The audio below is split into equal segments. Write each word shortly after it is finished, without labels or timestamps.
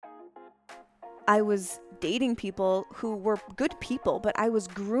I was dating people who were good people, but I was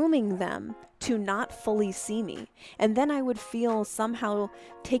grooming them to not fully see me. And then I would feel somehow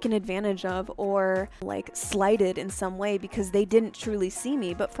taken advantage of or like slighted in some way because they didn't truly see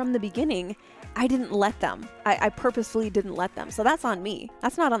me. But from the beginning, I didn't let them. I purposefully didn't let them. So that's on me.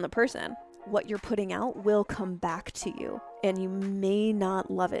 That's not on the person. What you're putting out will come back to you, and you may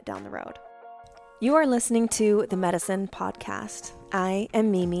not love it down the road. You are listening to the Medicine Podcast. I am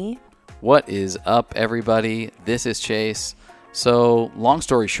Mimi. What is up, everybody? This is Chase. So, long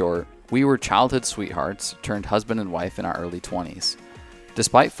story short, we were childhood sweethearts turned husband and wife in our early 20s.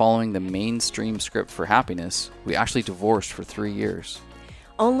 Despite following the mainstream script for happiness, we actually divorced for 3 years.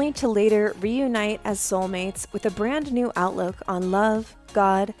 Only to later reunite as soulmates with a brand new outlook on love,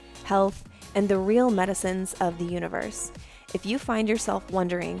 God, health, and the real medicines of the universe. If you find yourself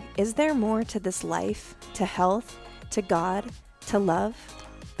wondering, is there more to this life, to health, to God, to love?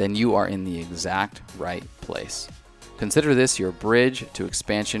 Then you are in the exact right place. Consider this your bridge to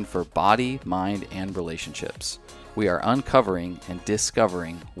expansion for body, mind, and relationships. We are uncovering and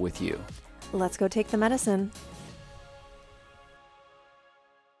discovering with you. Let's go take the medicine.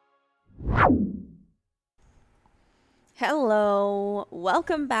 Hello,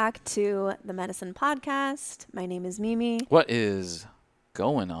 welcome back to the Medicine Podcast. My name is Mimi. What is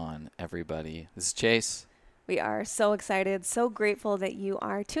going on, everybody? This is Chase. We are so excited, so grateful that you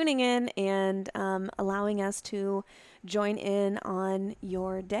are tuning in and allowing us to join in on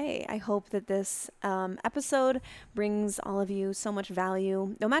your day. I hope that this episode brings all of you so much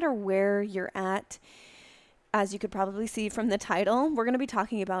value, no matter where you're at. As you could probably see from the title, we're going to be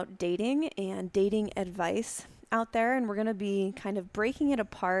talking about dating and dating advice out there, and we're going to be kind of breaking it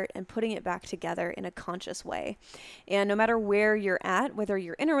apart and putting it back together in a conscious way. And no matter where you're at, whether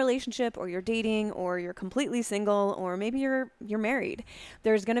you're in a relationship or you're dating or you're completely single or maybe you're married,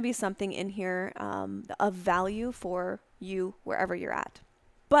 there's going to be something in here of value for you wherever you're at.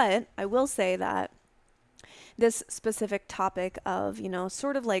 But I will say that this specific topic of,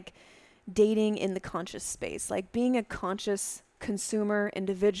 sort of like dating in the conscious space, like being a conscious consumer,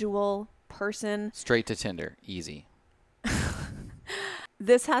 individual, person. Straight to Tinder. Easy.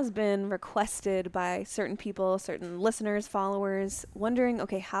 This has been requested by certain people, certain listeners, followers, wondering,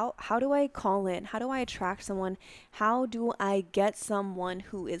 okay, how do I call in? How do I attract someone? How do I get someone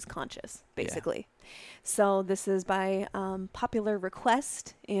who is conscious, basically? Yeah. So this is by popular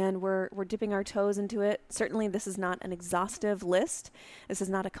request, and we're dipping our toes into it. Certainly, this is not an exhaustive list. This is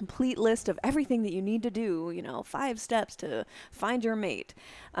not a complete list of everything that you need to do, 5 steps to find your mate.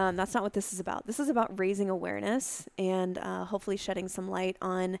 That's not what this is about. This is about raising awareness and hopefully shedding some light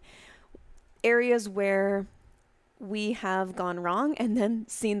on areas where we have gone wrong and then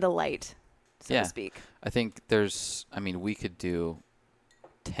seen the light, so to speak. I think we could do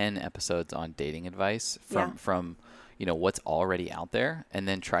 10 episodes on dating advice from what's already out there and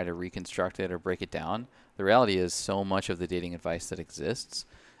then try to reconstruct it or break it down. The reality is so much of the dating advice that exists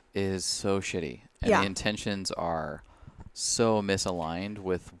is so shitty, and the intentions are so misaligned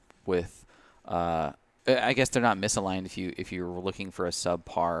with I guess they're not misaligned if you're looking for a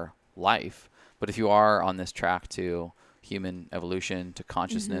subpar life, but if you are on this track to human evolution, to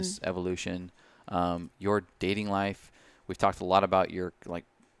consciousness evolution, your dating life. We've talked a lot about your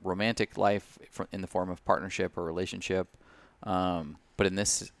romantic life in the form of partnership or relationship. But in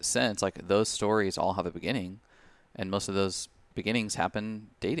this sense, those stories all have a beginning, and most of those beginnings happen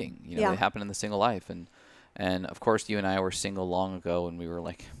dating. They happen in the single life. And of course, you and I were single long ago when we were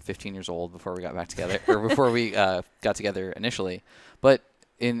 15 years old before we got back together, or before we got together initially. But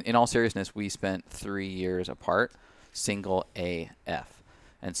in all seriousness, we spent 3 years apart, single AF.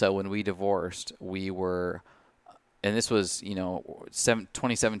 And so when we divorced, we were... And this was,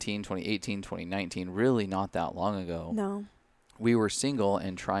 2017, 2018, 2019, really not that long ago. No. We were single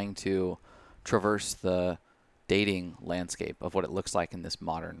and trying to traverse the dating landscape of what it looks like in this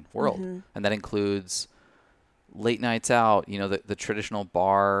modern world. And that includes late nights out, the traditional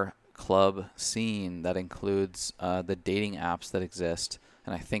bar club scene. That includes the dating apps that exist.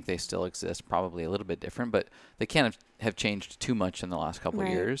 And I think they still exist, probably a little bit different, but they can't have changed too much in the last couple of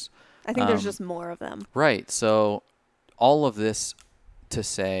years. I think there's just more of them. Right. So all of this to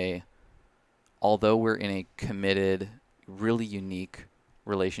say, although we're in a committed, really unique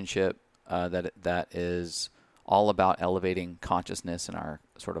relationship that is all about elevating consciousness and our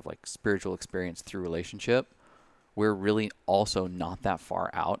sort of spiritual experience through relationship, we're really also not that far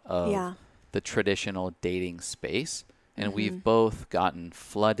out of the traditional dating space. And we've both gotten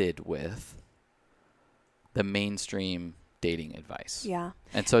flooded with the mainstream dating advice. Yeah.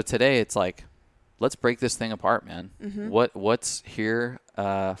 And so today it's let's break this thing apart, man. What's here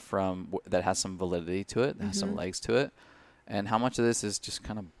that has some validity to it, that has some legs to it, and how much of this is just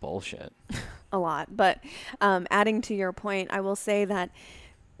kind of bullshit? A lot. But adding to your point, I will say that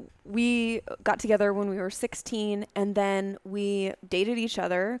we got together when we were 16, and then we dated each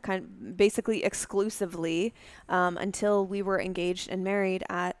other kind of basically exclusively until we were engaged and married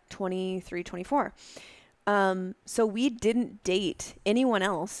at 23, 24. So we didn't date anyone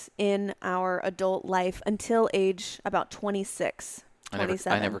else in our adult life until age about 26,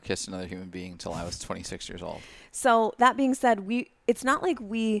 27. I never kissed another human being until I was 26 years old. So that being said, it's not like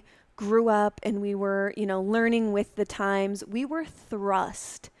we grew up and we were, learning with the times. We were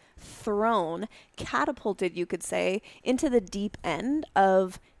thrown, catapulted, you could say, into the deep end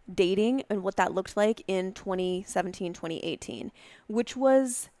of dating and what that looked like in 2017, 2018, which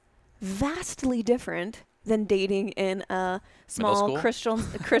was vastly different than dating in a small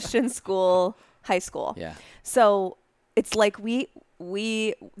Christian school, high school. Yeah. So it's like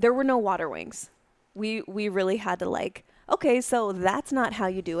there were no water wings. We really had to okay, so that's not how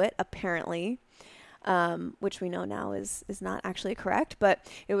you do it, apparently, which we know now is not actually correct, but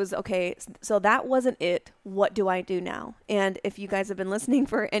it was, okay, so that wasn't it. What do I do now? And if you guys have been listening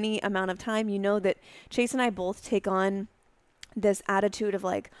for any amount of time, you know that Chase and I both take on this attitude of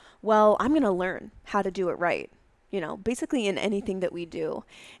well, I'm going to learn how to do it right, basically in anything that we do.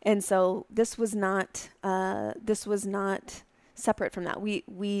 And so this was not separate from that.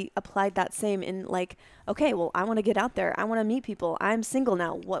 We applied that same in okay, well, I want to get out there. I want to meet people. I'm single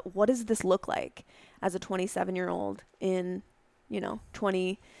now. What does this look like as a 27-year-old in,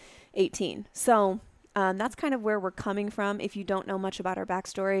 2018? So that's kind of where we're coming from. If you don't know much about our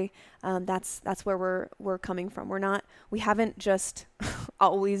backstory, that's where we're coming from. We haven't just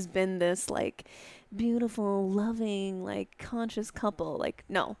always been this beautiful, loving, conscious couple.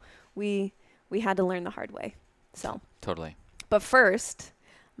 No, we had to learn the hard way. So Totally. But first,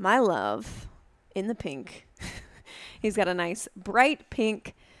 my love in the pink. He's got a nice bright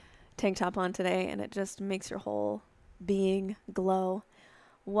pink tank top on today, and it just makes your whole being glow.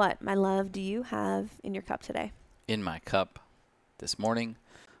 What, my love, do you have in your cup today? In my cup this morning,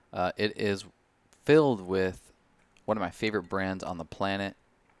 it is filled with one of my favorite brands on the planet,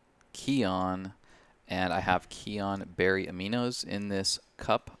 Kion, and I have Kion berry aminos in this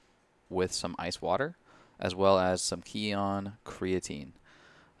cup with some ice water, as well as some Kion creatine.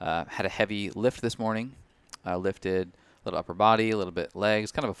 Had a heavy lift this morning. Lifted a little upper body, a little bit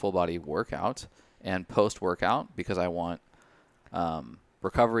legs, kind of a full body workout. And post-workout, because I want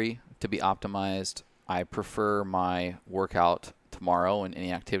recovery to be optimized, I prefer my workout tomorrow and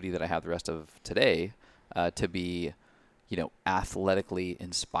any activity that I have the rest of today to be, athletically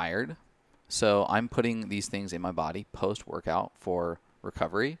inspired. So I'm putting these things in my body post-workout for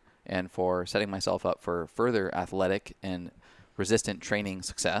recovery and for setting myself up for further athletic and resistant training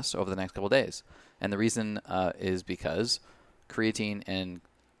success over the next couple of days. And the reason is because creatine and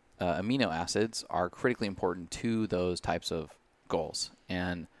amino acids are critically important to those types of goals.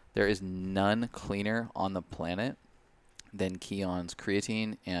 And there is none cleaner on the planet than Kion's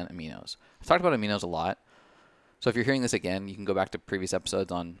creatine and aminos. I've talked about aminos a lot. So if you're hearing this again, you can go back to previous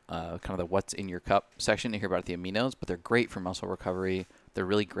episodes on kind of the what's in your cup section to hear about the aminos, but they're great for muscle recovery. They're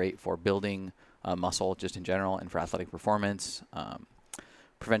really great for building muscle just in general and for athletic performance,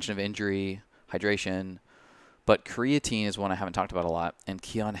 prevention of injury, hydration. But creatine is one I haven't talked about a lot, and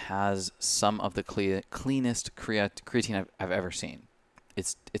Kion has some of the cleanest creatine I've ever seen.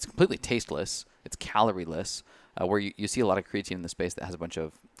 It's completely tasteless. It's calorie-less, where you see a lot of creatine in the space that has a bunch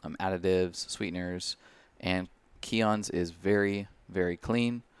of additives, sweeteners, and Kion's is very, very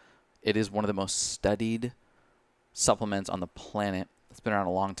clean. It is one of the most studied supplements on the planet. It's been around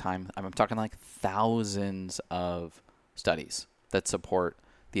a long time. I'm talking thousands of studies that support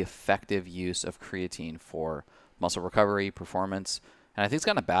the effective use of creatine for muscle recovery, performance. And I think it's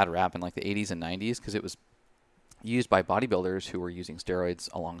gotten a bad rap in the 80s and 90s because it was used by bodybuilders who were using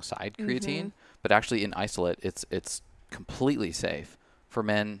steroids alongside creatine. But actually in isolate, it's completely safe for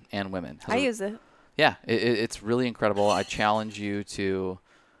men and women. I use it. Yeah, it's really incredible. I challenge you to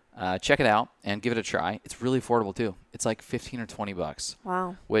check it out and give it a try. It's really affordable too. It's like $15 or $20.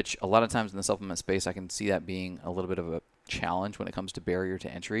 Wow. Which a lot of times in the supplement space, I can see that being a little bit of a challenge when it comes to barrier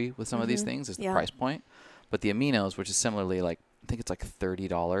to entry with some of these things is the price point. But the aminos, which is similarly I think it's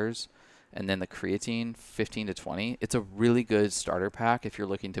 $30, and then the creatine, $15 to $20. It's a really good starter pack if you're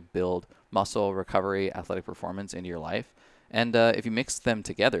looking to build muscle recovery, athletic performance into your life. And if you mix them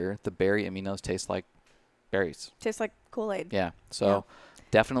together, the berry aminos taste like berries. Tastes like Kool-Aid. Yeah. So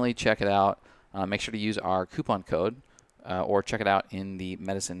definitely check it out. Make sure to use our coupon code or check it out in the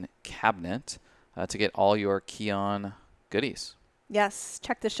medicine cabinet to get all your Kion goodies. Yes,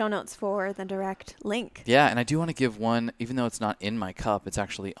 check the show notes for the direct link. Yeah, and I do want to give one, even though it's not in my cup, it's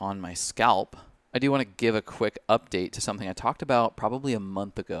actually on my scalp. I do want to give a quick update to something I talked about probably a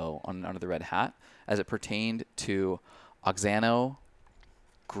month ago on Under the Red Hat as it pertained to Oxano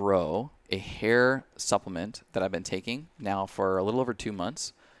Grow, a hair supplement that I've been taking now for a little over 2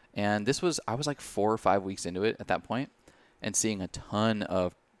 months. And I was like 4 or 5 weeks into it at that point and seeing a ton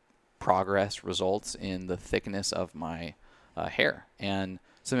of progress results in the thickness of my hair and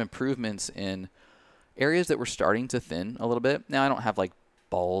some improvements in areas that were starting to thin a little bit. Now I don't have like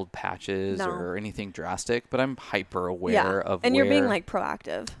bald patches or anything drastic, but I'm hyper aware of and you're being like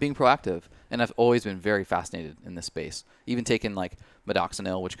proactive. Being proactive. And I've always been very fascinated in this space. Even taken like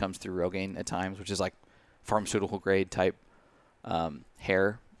Midoxanil, which comes through Rogaine at times, which is like pharmaceutical grade type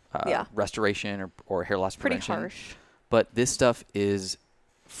hair restoration or hair loss prevention. Pretty harsh. But this stuff is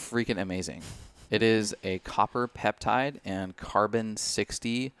freaking amazing. It is a copper peptide and carbon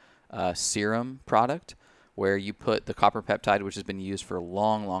 60 serum product where you put the copper peptide, which has been used for a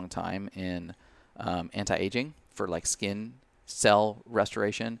long, long time in anti-aging for like skin cell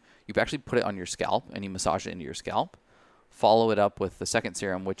restoration. You actually put it on your scalp and you massage it into your scalp. Follow it up with the second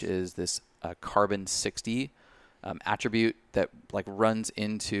serum, which is this carbon 60 attribute that like runs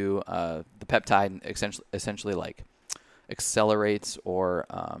into the peptide and essentially like accelerates or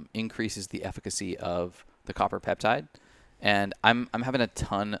increases the efficacy of the copper peptide. And I'm having a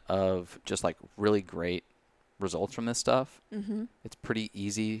ton of just like really great results from this stuff. Mm-hmm. It's pretty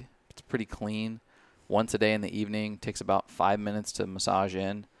easy. It's pretty clean. Once a day in the evening, takes about 5 minutes to massage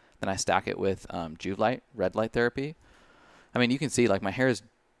in. Then I stack it with Juve light, red light therapy. I mean, you can see like my hair is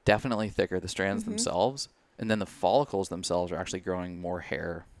definitely thicker, the strands themselves, and then the follicles themselves are actually growing more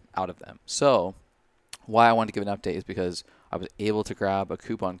hair out of them. So why I wanted to give an update is because I was able to grab a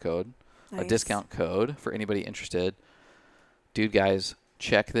coupon code, a discount code for anybody interested. Dude, guys,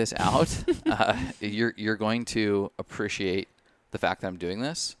 check this out. You're going to appreciate the fact that I'm doing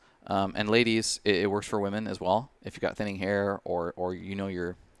this. And ladies, it works for women as well. If you've got thinning hair or you know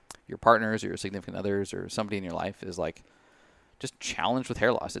your partners or your significant others or somebody in your life is like just challenged with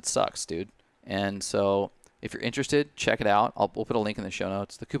hair loss. It sucks, dude. And so if you're interested, check it out. We'll put a link in the show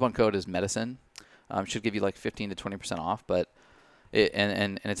notes. The coupon code is medicine. Should give you like 15 to 20% off, but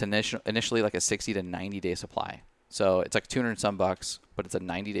it's initially like a 60 to 90 day supply. So it's like 200 and some bucks, but it's a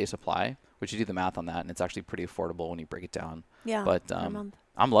 90-day supply, which you do the math on that, and it's actually pretty affordable when you break it down. Yeah. But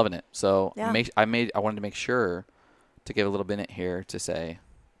I'm loving it. So I wanted to make sure to give a little minute here to say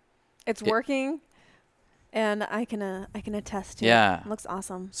it's working, and I can attest to it. It looks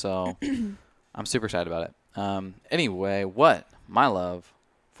awesome. So I'm super excited about it. Anyway, what, my love,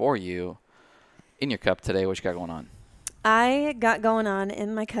 for you in your cup today? What you got going on? I got going on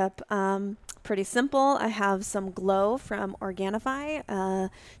in my cup. Pretty simple. I have some Glow from Organifi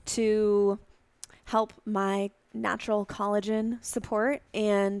to help my natural collagen support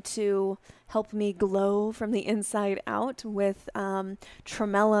and to help me glow from the inside out with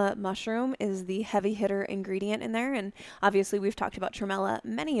tremella mushroom is the heavy hitter ingredient in there. And obviously we've talked about tremella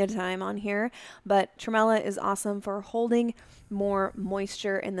many a time on here, but tremella is awesome for holding more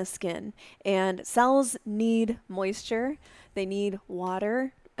moisture in the skin. And cells need moisture. They need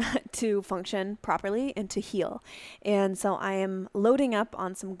water to function properly and to heal. And so I am loading up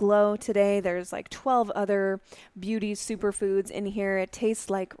on some Glow today. There's like 12 other beauty superfoods in here. It tastes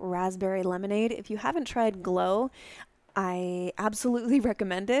like raspberry lemonade. If you haven't tried Glow, I absolutely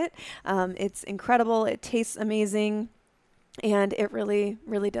recommend it. It's incredible. It tastes amazing. And it really,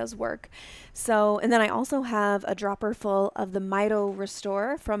 really does work. So, and then I also have a dropper full of the Mito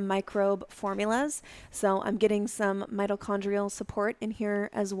Restore from Microbe Formulas. So I'm getting some mitochondrial support in here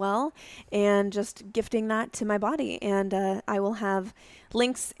as well, and just gifting that to my body. And I will have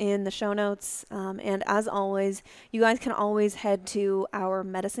links in the show notes. And as always, you guys can always head to our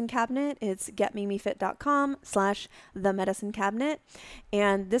medicine cabinet. It's getmimifit.com/themedicinecabinet.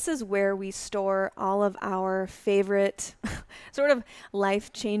 And this is where we store all of our favorite sort of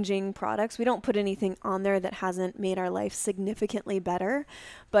life-changing products. We don't put anything on there that hasn't made our life significantly better.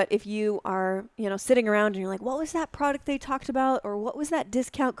 But if you are, sitting around and you're like, what was that product they talked about? Or what was that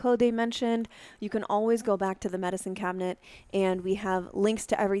discount code they mentioned? You can always go back to the medicine cabinet, and we have links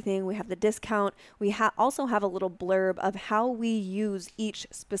to everything. We have the discount. We also have a little blurb of how we use each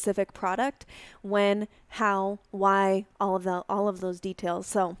specific product, when, how, why, all of those details.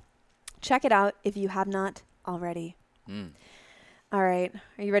 So check it out if you have not already. All right.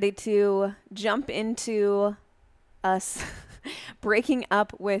 Are you ready to jump into us breaking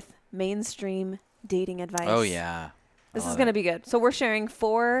up with mainstream dating advice? Oh, yeah. This is going to be good. So we're sharing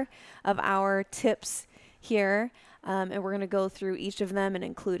 4 of our tips here. And we're going to go through each of them and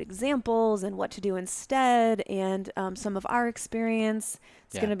include examples and what to do instead and some of our experience.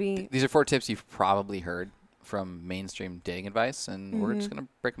 It's going to be... These are 4 tips you've probably heard from mainstream dating advice, and we're just going to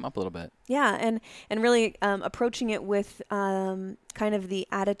break them up a little bit. Yeah, and really approaching it with kind of the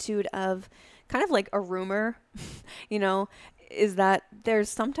attitude of kind of like a rumor, is that there's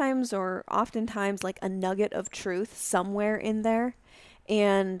sometimes or oftentimes like a nugget of truth somewhere in there,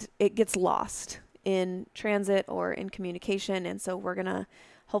 and it gets lost in transit or in communication. And so we're going to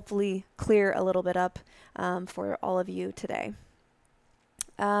hopefully clear a little bit up for all of you today.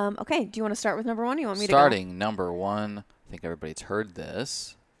 Okay, do you want to start with number 1? You want me to go? Starting number 1, I think everybody's heard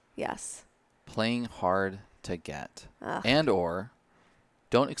this. Yes. Playing hard to get. Ugh. And or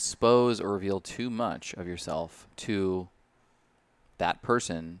don't expose or reveal too much of yourself to that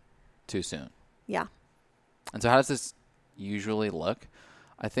person too soon. Yeah. And so how does this usually look?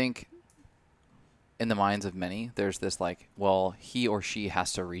 I think in the minds of many, there's this like, well, he or she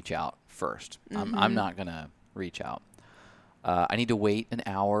has to reach out first. I'm not going to reach out. I need to wait an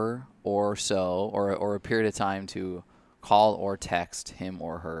hour or so or a period of time to call or text him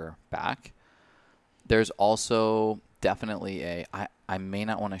or her back. There's also definitely I may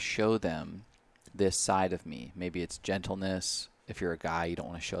not want to show them this side of me. Maybe it's gentleness. If you're a guy, you don't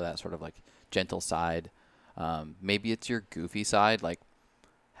want to show that sort of like gentle side. Maybe it's your goofy side. Like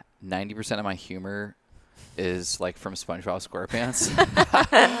 90% of my humor is like from SpongeBob SquarePants.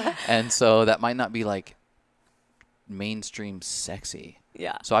 And so that might not be like mainstream sexy.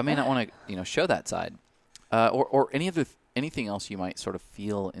 Yeah. So I may not want to, show that side. Or anything else you might sort of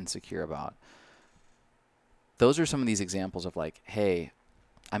feel insecure about. Those are some of these examples of like, hey,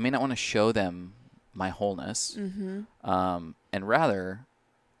 I may not want to show them my wholeness. And rather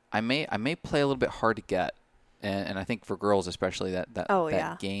I may play a little bit hard to get. And I think for girls especially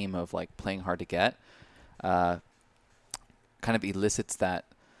that game of like playing hard to get kind of elicits that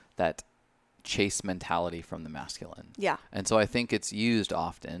chase mentality from the masculine. Yeah. And so I think it's used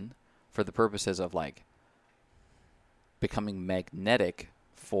often for the purposes of like becoming magnetic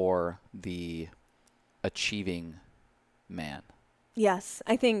for the achieving man. Yes.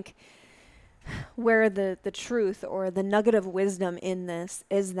 I think where the truth or the nugget of wisdom in this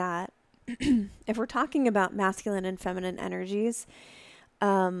is that if we're talking about masculine and feminine energies,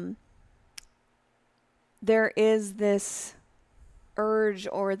 there is this urge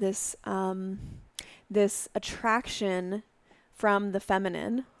or this this attraction from the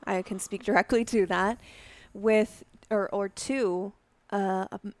feminine. I can speak directly to that with or to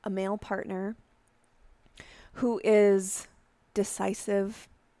a male partner who is decisive,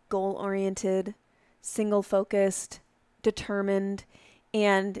 goal-oriented, single-focused, determined,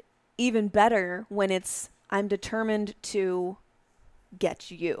 and even better when it's I'm determined to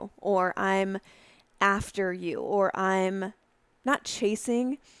get you, or I'm after you, or I'm not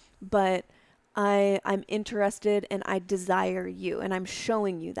chasing, but I'm interested and I desire you and I'm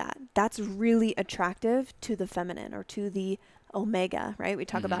showing you that. That's really attractive to the feminine or to the omega, right? We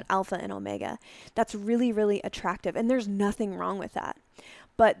talk about alpha and omega. That's really, really attractive. And there's nothing wrong with that.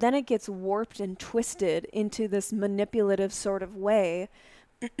 But then it gets warped and twisted into this manipulative sort of way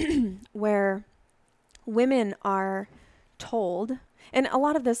where women are told, and a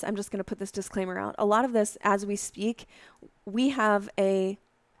lot of this, I'm just going to put this disclaimer out. A lot of this, as we speak, we have a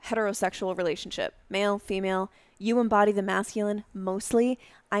heterosexual relationship, male, female. You embody the masculine mostly.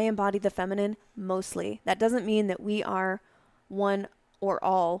 I embody the feminine mostly. That doesn't mean that we are one or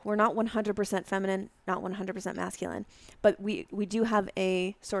all. We're not 100% feminine, not 100% masculine, but we do have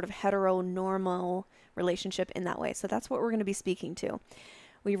a sort of heteronormal relationship in that way. So that's what we're going to be speaking to.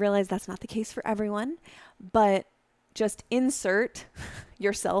 We realize that's not the case for everyone, but just insert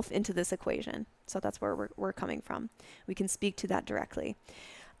yourself into this equation. So that's where we're coming from. We can speak to that directly.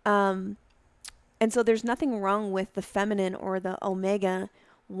 And so there's nothing wrong with the feminine or the omega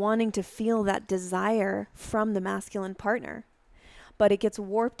wanting to feel that desire from the masculine partner. But it gets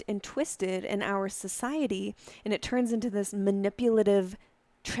warped and twisted in our society, and it turns into this manipulative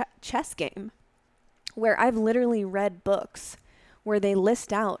chess game where I've literally read books where they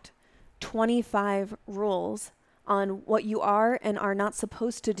list out 25 rules on what you are and are not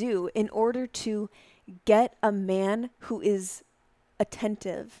supposed to do in order to get a man who is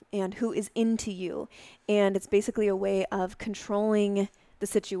attentive and who is into you. And it's basically a way of controlling the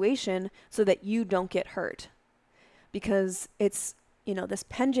situation so that you don't get hurt. Because it's, this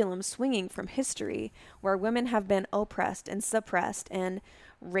pendulum swinging from history where women have been oppressed and suppressed and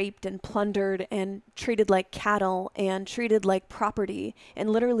raped and plundered and treated like cattle and treated like property and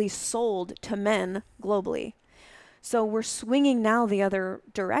literally sold to men globally. So we're swinging now the other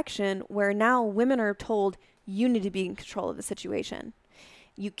direction where now women are told you need to be in control of the situation.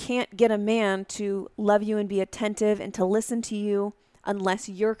 You can't get a man to love you and be attentive and to listen to you unless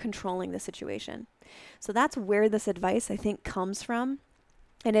you're controlling the situation. So that's where this advice, I think, comes from.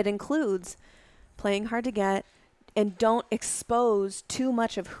 And it includes playing hard to get, and don't expose too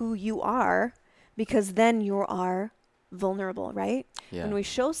much of who you are, because then you are vulnerable, right? Yeah. When we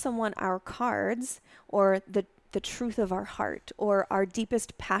show someone our cards or the truth of our heart or our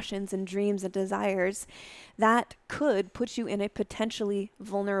deepest passions and dreams and desires, that could put you in a potentially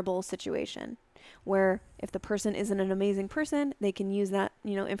vulnerable situation where if the person isn't an amazing person, they can use that,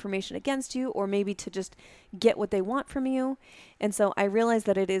 information against you, or maybe to just get what they want from you. And so I realize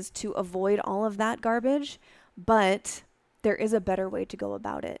that it is to avoid all of that garbage, but there is a better way to go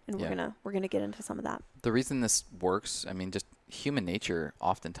about it. And we're gonna get into some of that. The reason this works, just human nature,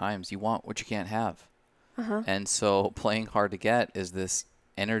 oftentimes you want what you can't have. And so playing hard to get is this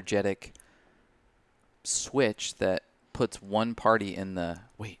energetic switch that puts one party in the,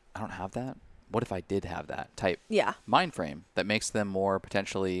 wait, I don't have that? What if I did have that type mind frame that makes them more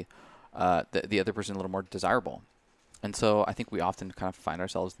potentially, the other person a little more desirable. And so I think we often kind of find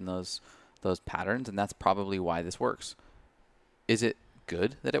ourselves in those patterns, and that's probably why this works. Is it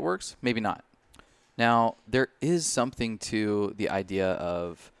good that it works? Maybe not. Now, there is something to the idea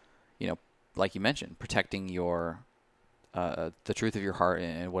of, like you mentioned, protecting your the truth of your heart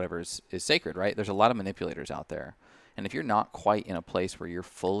and whatever is sacred, right? There's a lot of manipulators out there. And if you're not quite in a place where you're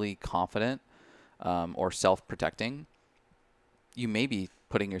fully confident or self-protecting, you may be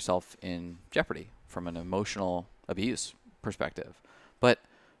putting yourself in jeopardy from an emotional abuse perspective. But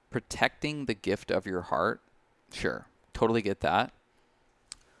protecting the gift of your heart, sure, totally get that.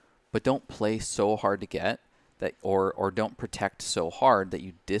 But don't play so hard to get that, or don't protect so hard that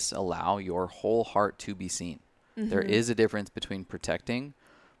you disallow your whole heart to be seen. There is a difference between protecting,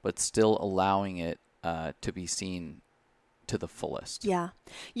 but still allowing it to be seen to the fullest. Yeah.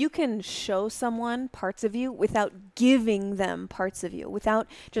 You can show someone parts of you without giving them parts of you, without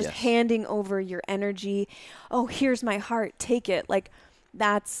just handing over your energy. Oh, here's my heart. Take it. Like,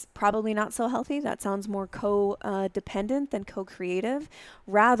 that's probably not so healthy. That sounds more co-dependent than co-creative.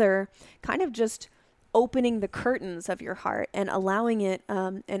 Rather, kind of just opening the curtains of your heart and allowing it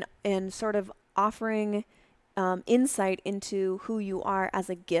and sort of offering insight into who you are as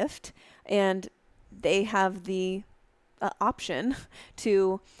a gift. And they have the option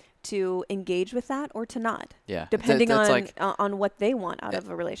to engage with that or to not. Yeah. Depending on what they want out of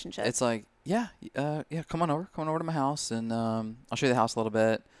a relationship. It's like, come on over to my house, and I'll show you the house a little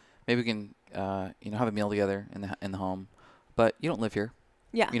bit. Maybe we can have a meal together in the home, but you don't live here.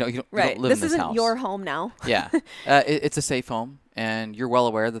 Yeah. You don't right. live This in this isn't house. your home now. Yeah. It's a safe home, and you're well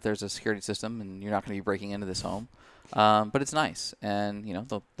aware that there's a security system, and you're not going to be breaking into this home. But it's nice, and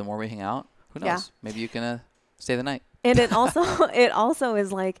the more we hang out, who knows? Yeah. Maybe you can stay the night. And it also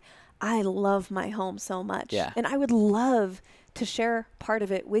is like, I love my home so much. Yeah. And I would love to share part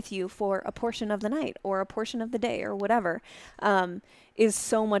of it with you for a portion of the night or a portion of the day or whatever, is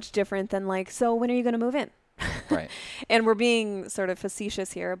so much different than like, so when are you going to move in? Right. And we're being sort of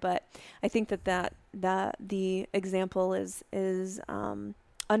facetious here, but I think that the example is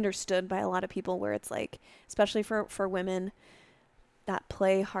understood by a lot of people, where it's like, especially for women, that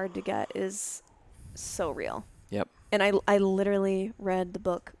play hard to get is so real. Yep. And I literally read the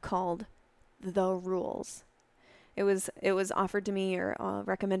book called The Rules. It was offered to me or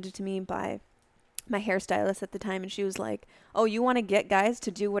recommended to me by my hairstylist at the time, and she was like, "Oh, you want to get guys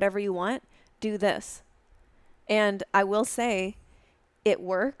to do whatever you want? Do this." And I will say, it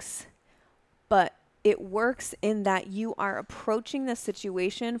works, but it works in that you are approaching the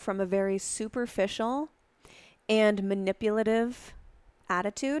situation from a very superficial and manipulative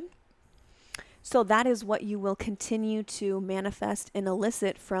attitude. So that is what you will continue to manifest and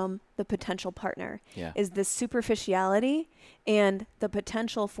elicit from the potential partner, is this superficiality and the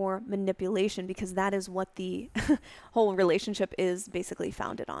potential for manipulation, because that is what the whole relationship is basically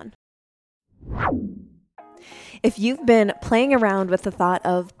founded on. If you've been playing around with the thought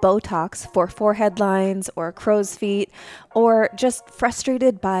of Botox for forehead lines or crow's feet, or just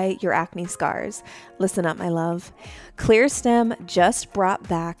frustrated by your acne scars, listen up, my love. ClearStem just brought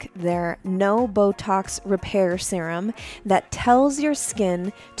back their No Botox Repair Serum that tells your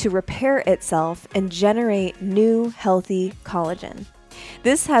skin to repair itself and generate new healthy collagen.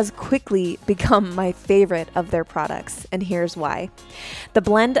 This has quickly become my favorite of their products, and here's why. The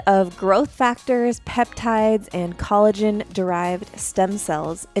blend of growth factors, peptides, and collagen-derived stem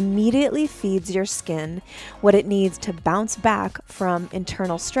cells immediately feeds your skin what it needs to bounce back from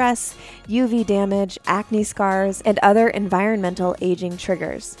internal stress, UV damage, acne scars, and other environmental aging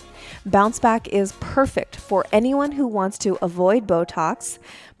triggers. Bounce Back is perfect for anyone who wants to avoid Botox,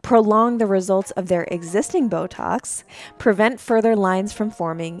 prolong the results of their existing Botox, prevent further lines from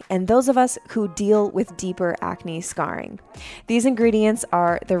forming, and those of us who deal with deeper acne scarring. These ingredients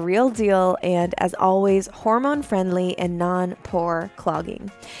are the real deal and, as always, hormone friendly and non-pore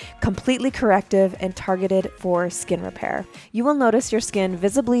clogging. Completely corrective and targeted for skin repair. You will notice your skin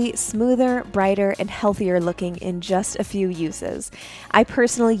visibly smoother, brighter, and healthier looking in just a few uses. I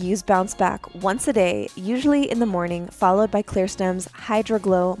personally use Bounce Back once a day, usually in the morning, followed by Clearstem's Hydro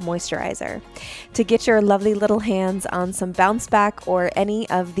Glow moisturizer. To get your lovely little hands on some Bounce Back or any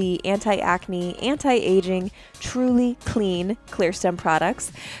of the anti-acne, anti-aging, truly clean Clearstem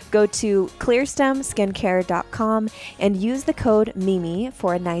products, go to clearstemskincare.com and use the code MIMI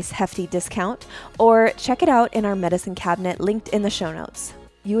for a nice hefty discount, or check it out in our medicine cabinet linked in the show notes.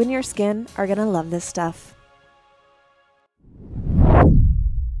 You and your skin are going to love this stuff.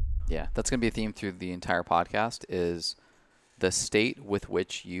 Yeah, that's going to be a theme through the entire podcast, is the state with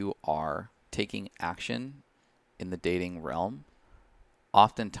which you are taking action in the dating realm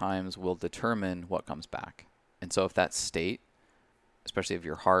oftentimes will determine what comes back. And so if that state, especially of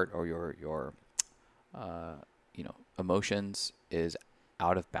your heart or your emotions, is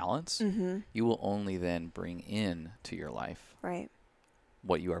out of balance, you will only then bring in to your life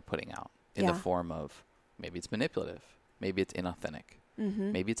what you are putting out in the form of, maybe it's manipulative, maybe it's inauthentic,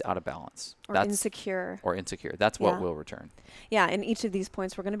 maybe it's out of balance, or insecure. That's what will return. Yeah, in each of these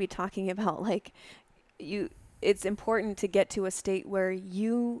points, we're going to be talking about it's important to get to a state where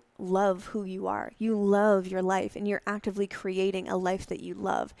you love who you are. You love your life and you're actively creating a life that you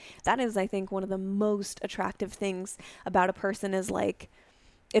love. That is, I think, one of the most attractive things about a person is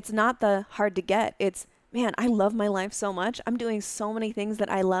it's not the hard to get. It's, man, I love my life so much. I'm doing so many things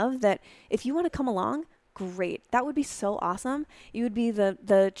that I love that if you want to come along, great. That would be so awesome. You would be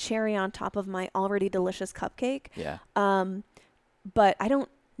the cherry on top of my already delicious cupcake. Yeah. But I don't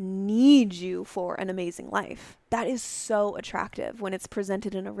need you for an amazing life. That is so attractive when it's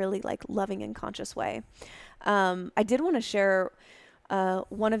presented in a really loving and conscious way. I did want to share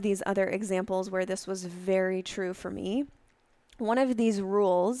one of these other examples where this was very true for me. One of these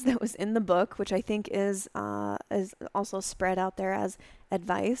rules that was in the book, which I think is also spread out there as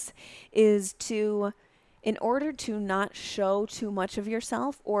advice, is in order to not show too much of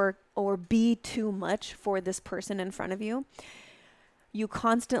yourself or be too much for this person in front of you, you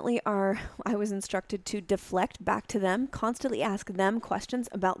constantly I was instructed to deflect back to them, constantly ask them questions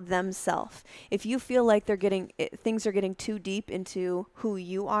about themselves. If you feel like things are getting too deep into who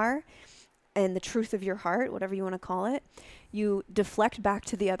you are and the truth of your heart, whatever you want to call it, you deflect back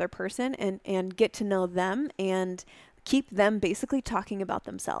to the other person and get to know them and keep them basically talking about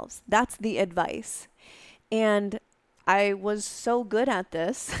themselves. That's the advice. And I was so good at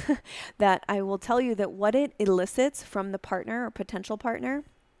this that I will tell you that what it elicits from the partner or potential partner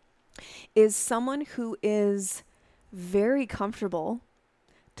is someone who is very comfortable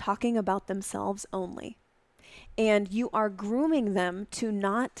talking about themselves only. And you are grooming them to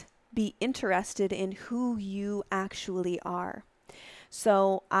not be interested in who you actually are.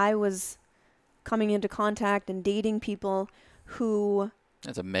 So I was coming into contact and dating people who...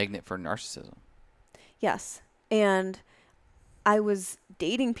 That's a magnet for narcissism. Yes. And I was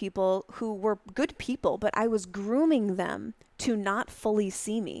dating people who were good people, but I was grooming them to not fully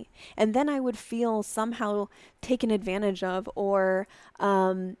see me. And then I would feel somehow taken advantage of, or,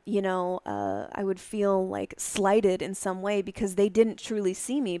 I would feel slighted in some way because they didn't truly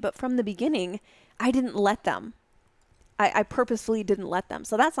see me. But from the beginning, I didn't let them. I purposefully didn't let them.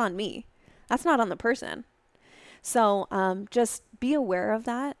 So that's on me. That's not on the person. So just be aware of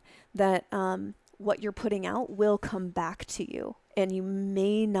that what you're putting out will come back to you, and you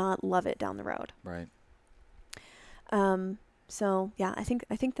may not love it down the road. Right. So yeah, I think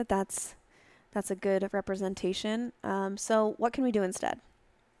that's a good representation. So what can we do instead?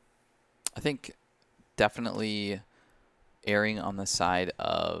 I think definitely erring on the side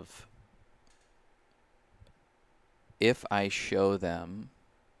of, if I show them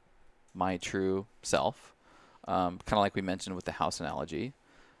my true self, kind of like we mentioned with the house analogy,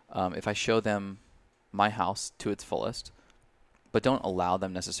 if I show them my house to its fullest, but don't allow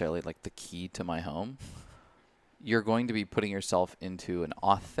them necessarily the key to my home, you're going to be putting yourself into an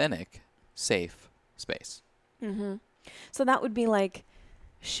authentic, safe space. Mm-hmm. So that would be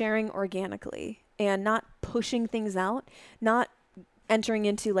sharing organically and not pushing things out, not entering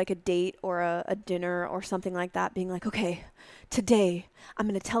into a date or a dinner or something like that, being okay, today I'm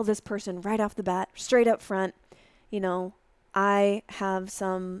going to tell this person right off the bat, straight up front, I have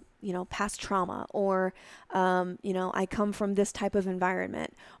some past trauma, or, I come from this type of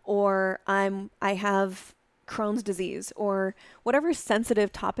environment, or I have Crohn's disease, or whatever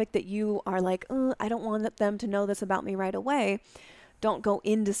sensitive topic that you are like, I don't want them to know this about me right away. Don't go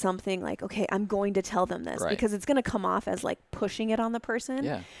into something like, okay, I'm going to tell them this, Right. because it's going to come off as like pushing it on the person.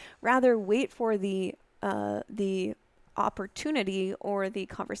 Yeah. Rather, wait for the opportunity or the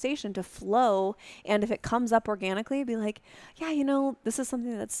conversation to flow. And if it comes up organically, be like, yeah, this is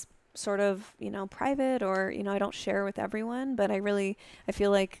something that's sort of, private, or, I don't share with everyone, but I feel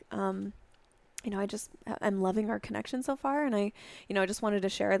like, I'm loving our connection so far. And I just wanted to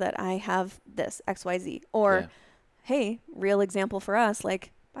share that I have this XYZ, or, Yeah. hey, real example for us,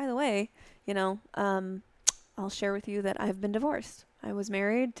 like, by the way, I'll share with you that I've been divorced. I was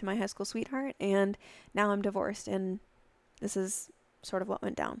married to my high school sweetheart, and now I'm divorced, and this is sort of what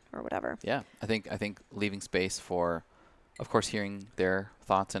went down, or whatever. Yeah. I think leaving space for, of course, hearing their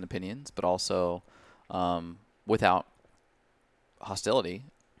thoughts and opinions, but also without hostility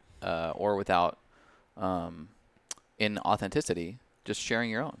or without inauthenticity, just sharing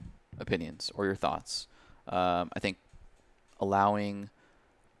your own opinions or your thoughts. I think allowing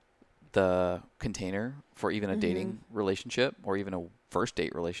the container for even a dating relationship, or even a first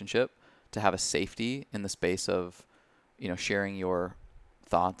date relationship, to have a safety in the space of, sharing your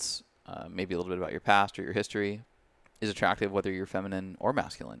thoughts, maybe a little bit about your past or your history, is attractive, whether you're feminine or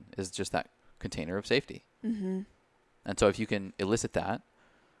masculine, is just that container of safety. Mm-hmm. And so if you can elicit that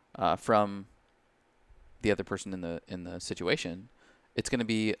from the other person in the situation, it's going to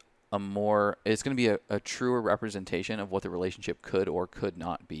be a truer representation of what the relationship could or could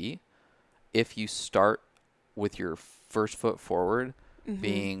not be, if you start with your first foot forward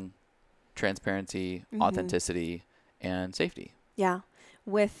being transparency, authenticity, and safety. Yeah.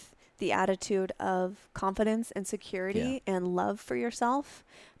 With the attitude of confidence and security and love for yourself,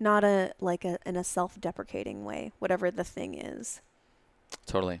 not in a self-deprecating way, whatever the thing is.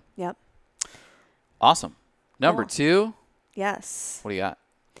 Totally. Yep. Awesome. Number Cool. 2. Yes. What do you got?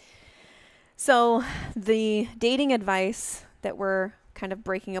 So the dating advice that we're kind of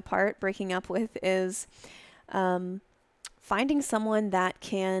breaking up with, is finding someone that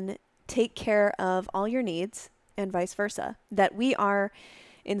can take care of all your needs, and vice versa. That we are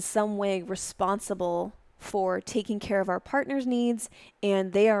in some way responsible for taking care of our partner's needs,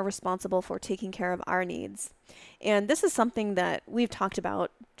 and they are responsible for taking care of our needs. And this is something that we've talked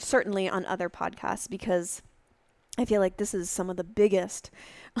about certainly on other podcasts, because I feel like this is some of the biggest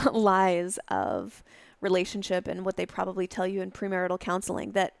lies of relationship, and what they probably tell you in premarital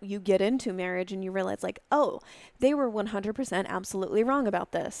counseling, that you get into marriage and you realize, like, oh, they were 100% absolutely wrong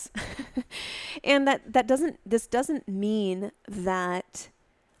about this. And this doesn't mean that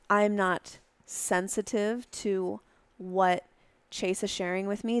I'm not sensitive to what Chase is sharing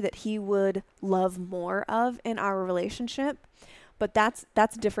with me that he would love more of in our relationship. But that's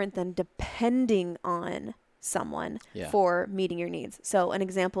different than depending on someone for meeting your needs. So an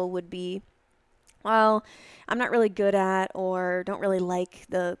example would be, well, I'm not really good at, or don't really like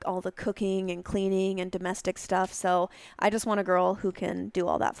all the cooking and cleaning and domestic stuff, so I just want a girl who can do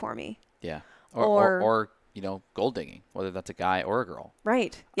all that for me. Yeah. Or gold digging, whether that's a guy or a girl.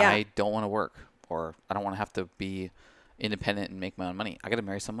 Right. Yeah. I don't want to work, or I don't want to have to be independent and make my own money. I got to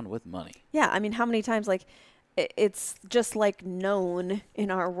marry someone with money. Yeah. I mean, how many times, like, it's just like known in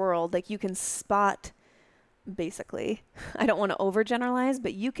our world, like, you can spot, basically, I don't want to overgeneralize,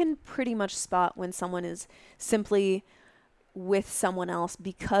 but you can pretty much spot when someone is simply with someone else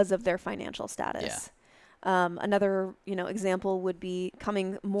because of their financial status. Another, example would be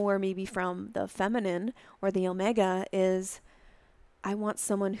coming more maybe from the feminine or the omega, is I want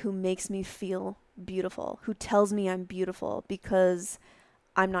someone who makes me feel beautiful, who tells me I'm beautiful, because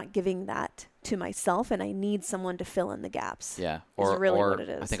I'm not giving that to myself, and I need someone to fill in the gaps. Yeah. Or what it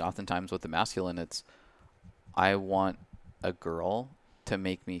is. I think oftentimes with the masculine, it's, I want a girl to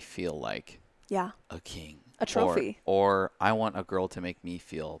make me feel like a king. A trophy. Or I want a girl to make me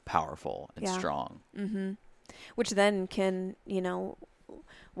feel powerful and strong. Mm-hmm. Which then can,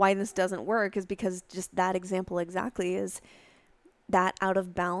 why this doesn't work is because just that example exactly is that out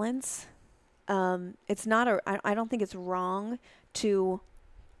of balance. It's not I don't think it's wrong to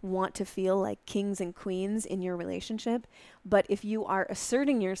want to feel like kings and queens in your relationship. But if you are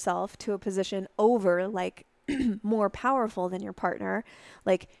asserting yourself to a position over, like, more powerful than your partner,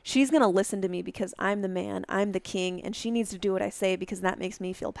 like, she's going to listen to me because I'm the man, I'm the king, and she needs to do what I say because that makes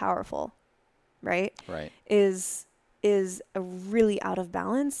me feel powerful, right? Right. Is a really out of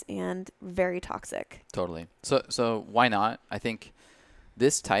balance and very toxic. Totally. So why not? I think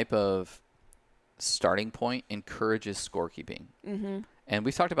this type of starting point encourages scorekeeping. And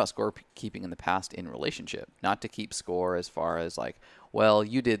we've talked about scorekeeping in the past in relationship, not to keep score as far as like, well,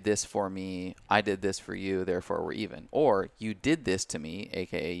 you did this for me, I did this for you, therefore we're even. Or you did this to me,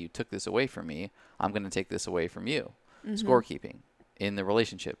 aka you took this away from me, I'm going to take this away from you. Scorekeeping in the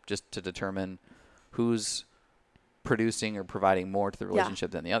relationship, just to determine who's producing or providing more to the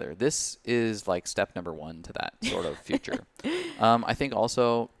relationship than the other. This is like step number 1 to that sort of future. I think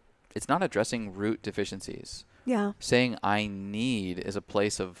also it's not addressing root deficiencies. Yeah. Saying I need is a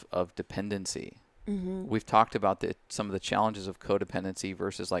place of dependency. We've talked about some of the challenges of codependency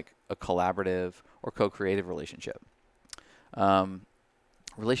versus like a collaborative or co-creative relationship.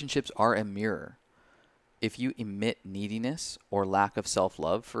 Relationships are a mirror. If you emit neediness or lack of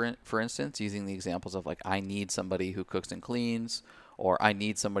self-love, for instance, using the examples of like I need somebody who cooks and cleans, or I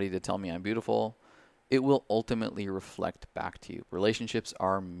need somebody to tell me I'm beautiful, it will ultimately reflect back to you. Relationships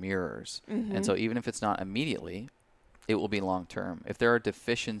are mirrors. And so even if it's not immediately, it will be long term. If there are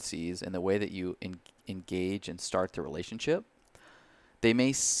deficiencies in the way that you engage and start the relationship, they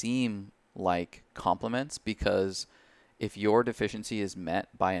may seem like compliments, because if your deficiency is met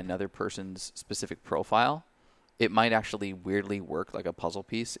by another person's specific profile, it might actually weirdly work like a puzzle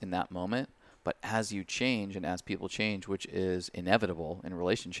piece in that moment. But as you change and as people change, which is inevitable in a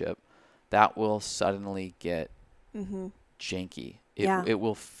relationship, that will suddenly get janky. It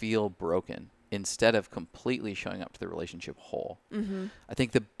will feel broken instead of completely showing up to the relationship whole. I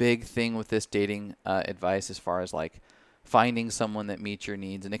think the big thing with this dating advice, as far as like finding someone that meets your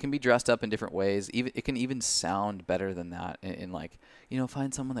needs, and it can be dressed up in different ways. Even it can even sound better than that in like,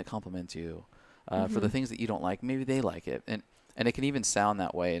 find someone that compliments you for the things that you don't like. Maybe they like it. And it can even sound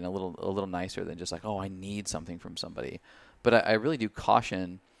that way and a little nicer than just like, oh, I need something from somebody. But I really do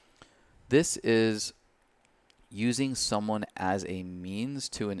caution, this is using someone as a means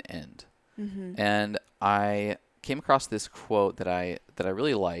to an end. And I came across this quote that I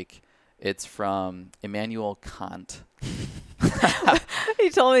really like. It's from Immanuel Kant. You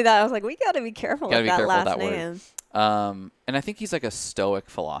told me that. I was like, we got to be careful with that last name. And I think he's like a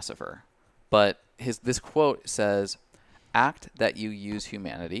Stoic philosopher. But this quote says, act that you use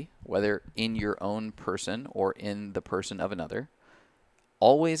humanity, whether in your own person or in the person of another,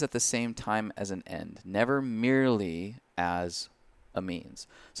 always at the same time as an end, never merely as a means.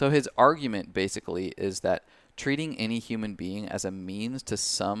 So his argument basically is that treating any human being as a means to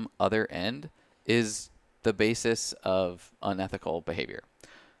some other end is the basis of unethical behavior.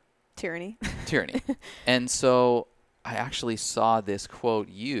 Tyranny. And so I actually saw this quote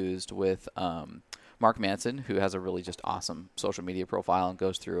used with Mark Manson, who has a really just awesome social media profile and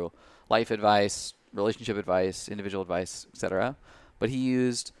goes through life advice, relationship advice, individual advice, etc. But he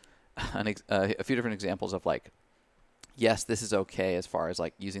used a few different examples of like, yes, this is okay as far as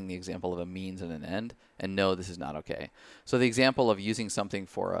like using the example of a means and an end, and no, this is not okay. So the example of using something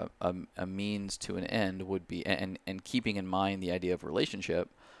for a means to an end would be, and keeping in mind the idea of relationship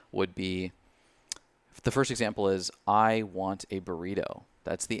would be, the first example is, I want a burrito.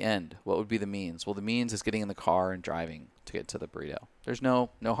 That's the end. What would be the means? Well, the means is getting in the car and driving to get to the burrito. There's no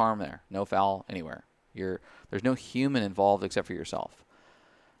harm there, no foul anywhere. There's no human involved except for yourself.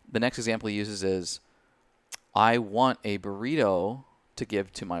 The next example he uses is, I want a burrito to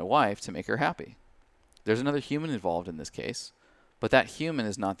give to my wife to make her happy. There's another human involved in this case, but that human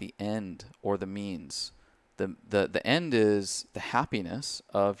is not the end or the means. The end is the happiness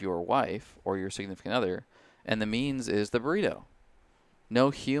of your wife or your significant other, and the means is the burrito.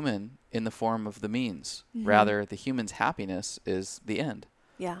 No human in the form of the means. Rather, the human's happiness is the end.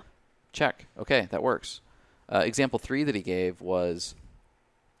 Yeah. Check. Okay, that works. Example 3 that he gave was,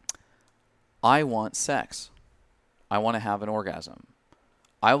 I want sex. I want to have an orgasm.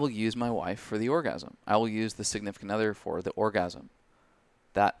 I will use my wife for the orgasm. I will use the significant other for the orgasm.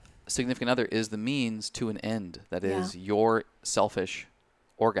 That significant other is the means to an end. That is your selfish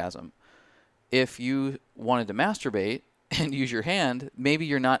orgasm. If you wanted to masturbate and use your hand, maybe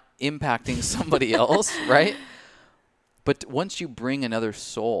you're not impacting somebody else, right? But once you bring another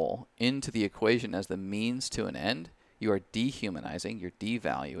soul into the equation as the means to an end, you are dehumanizing, you're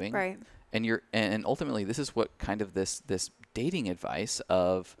devaluing. Right. And ultimately, this is what kind of this dating advice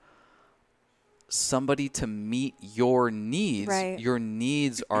of somebody to meet your needs. Right. Your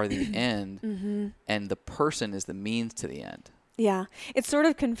needs are the end, and the person is the means to the end. Yeah, it's sort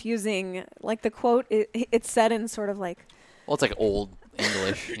of confusing. Like the quote, it's said in sort of like, well, it's like old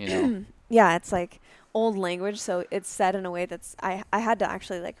English, Yeah, it's like, old language, so it's said in a way that's I had to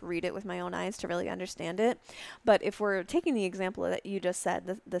actually like read it with my own eyes to really understand it. But if we're taking the example that you just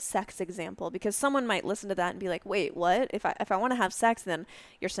said, the sex example, because someone might listen to that and be like, wait, what? If I want to have sex, then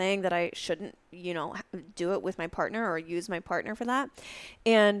you're saying that I shouldn't, do it with my partner or use my partner for that.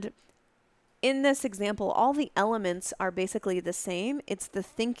 And in this example, all the elements are basically the same. It's the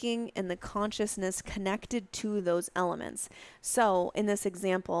thinking and the consciousness connected to those elements. So in this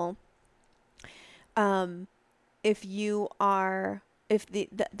example, if the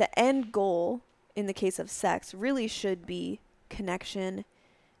end goal in the case of sex really should be connection,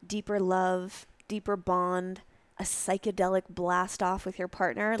 deeper love, deeper bond, a psychedelic blast off with your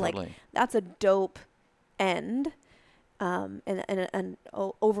partner, Totally. like that's a dope end. And an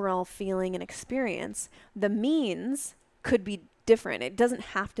overall feeling and experience. The means could be different. It doesn't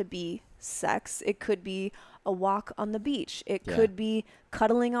have to be sex. It could be a walk on the beach. It could be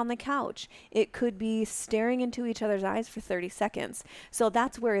cuddling on the couch. It could be staring into each other's eyes for 30 seconds. So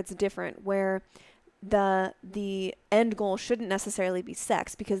that's where it's different, where the end goal shouldn't necessarily be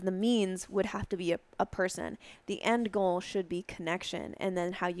sex, because the means would have to be a person. The end goal should be connection, and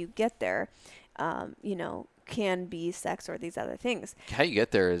then how you get there, can be sex or these other things. How you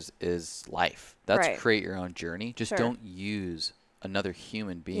get there is life. That's Right. Create your own journey. Just Sure. don't use another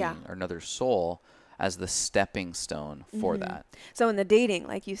human being Yeah. or another soul as the stepping stone for that. So in the dating,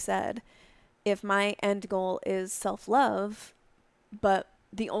 like you said, if my end goal is self-love, but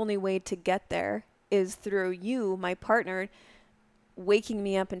the only way to get there is through you, my partner, waking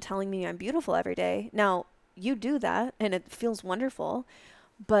me up and telling me I'm beautiful every day. Now, you do that and it feels wonderful,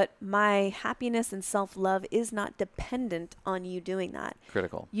 but my happiness and self-love is not dependent on you doing that.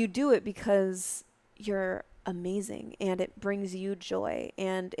 Critical. You do it because you're amazing and it brings you joy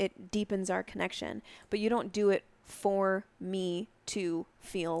and it deepens our connection, but you don't do it for me to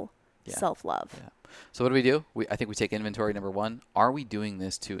feel self-love. Yeah. So what do? I think we take inventory. Number one, are we doing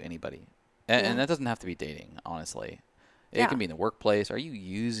this to anybody? And that doesn't have to be dating, honestly. It can be in the workplace. Are you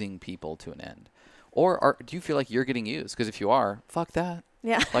using people to an end? Or do you feel like you're getting used? Because if you are, fuck that.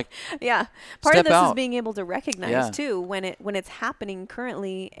 Yeah. Like, yeah. Part of step this is out. being able to recognize too when it's happening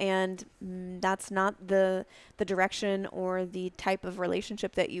currently, and that's not the direction or the type of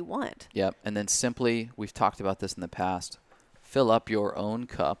relationship that you want. Yep. And then simply, we've talked about this in the past, fill up your own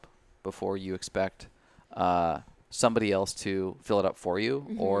cup before you expect somebody else to fill it up for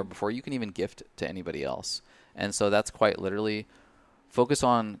you, or before you can even gift to anybody else. And so that's quite literally focus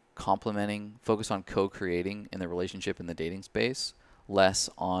on complementing, focus on co-creating in the relationship in the dating space, less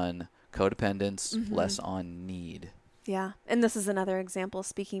on codependence, less on need. Yeah. And this is another example,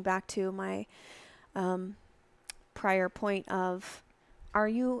 speaking back to my prior point of,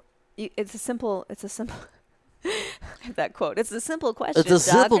 it's a simple I have that quote. It's a simple question, It's a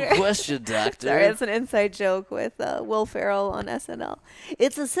simple doctor. question, doctor. Sorry, it's an inside joke with Will Ferrell on SNL.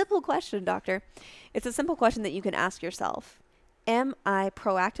 It's a simple question, doctor. It's a simple question that you can ask yourself. Am I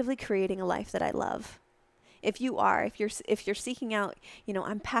proactively creating a life that I love? If you are, if you're seeking out,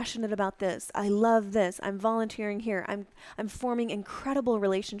 I'm passionate about this. I love this. I'm volunteering here. I'm forming incredible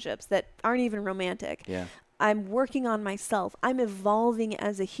relationships that aren't even romantic. Yeah. I'm working on myself. I'm evolving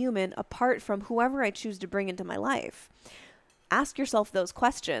as a human apart from whoever I choose to bring into my life. Ask yourself those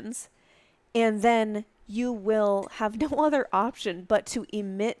questions, and then you will have no other option but to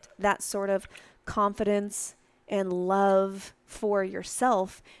emit that sort of confidence and love for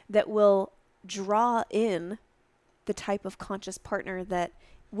yourself that will draw in the type of conscious partner that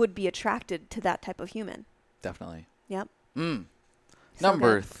would be attracted to that type of human. Definitely. Yep. So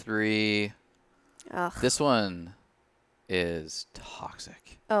Number good. 3. Ugh. This one is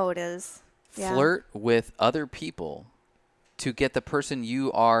toxic. Oh, it is. Yeah. Flirt with other people to get the person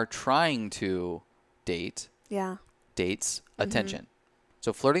you are trying to date's attention.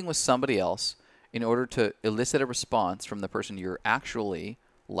 So flirting with somebody else in order to elicit a response from the person you're actually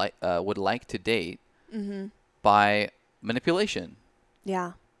would like to date by manipulation.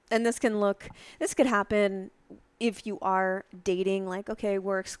 Yeah. And this could happen if you are dating, like, okay,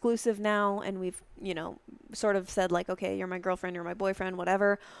 we're exclusive now, and we've, sort of said, like, okay, you're my girlfriend, you're my boyfriend,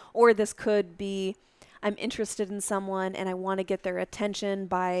 whatever. Or this could be, I'm interested in someone and I want to get their attention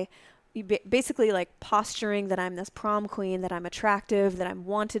by basically like posturing that I'm this prom queen, that I'm attractive, that I'm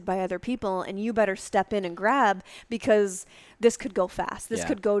wanted by other people, and you better step in and grab, because this could go fast. This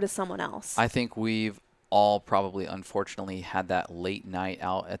could go to someone else. I think we've all probably unfortunately had that late night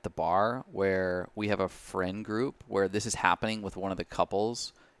out at the bar where we have a friend group where this is happening with one of the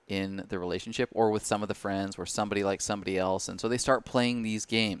couples in the relationship, or with some of the friends where somebody likes somebody else, and so they start playing these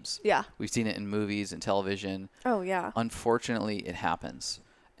games. Yeah. We've seen it in movies and television. Oh, yeah. Unfortunately, it happens.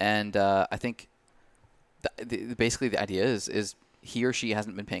 And I think basically the idea is he or she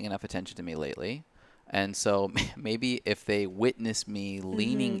hasn't been paying enough attention to me lately. And so maybe if they witness me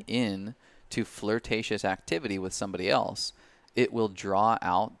leaning in to flirtatious activity with somebody else, it will draw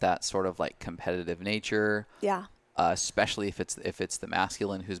out that sort of like competitive nature. Yeah. Especially if it's the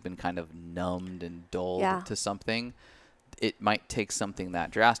masculine who's been kind of numbed and dulled to something. It might take something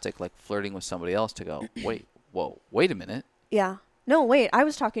that drastic, like flirting with somebody else, to go, wait a minute. Yeah. No, wait, I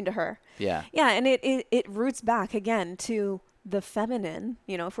was talking to her. Yeah. Yeah, and it roots back again to the feminine.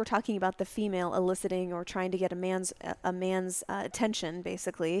 You know, if we're talking about the female eliciting or trying to get a man's attention,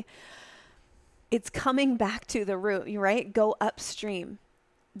 basically, it's coming back to the root, right? Go upstream.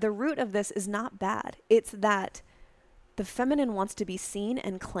 The root of this is not bad. It's that the feminine wants to be seen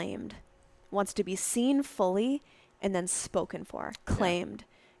and claimed, wants to be seen fully and then spoken for, claimed.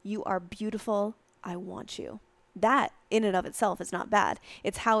 Yeah. You are beautiful. I want you. That in and of itself is not bad.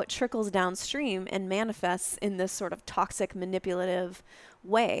 It's how it trickles downstream and manifests in this sort of toxic, manipulative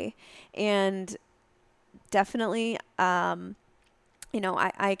way. And definitely, you know,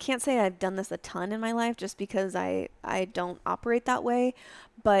 I can't say I've done this a ton in my life just because I don't operate that way,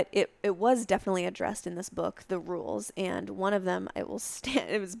 but it was definitely addressed in this book, the rules. And one of them, it was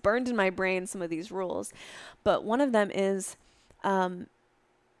burned in my brain, some of these rules. But one of them is,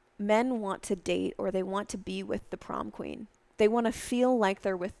 men want to date or they want to be with the prom queen. They want to feel like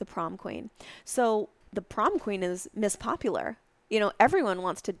they're with the prom queen. So the prom queen is Miss Popular. You know, everyone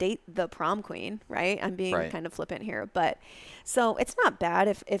wants to date the prom queen, right? I'm being kind of flippant here, but so it's not bad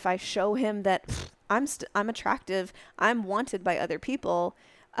if I show him that I'm attractive, I'm wanted by other people.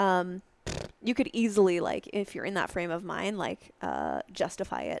 You could easily, like, if you're in that frame of mind, like,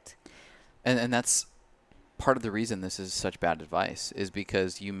 justify it. And that's part of the reason this is such bad advice, is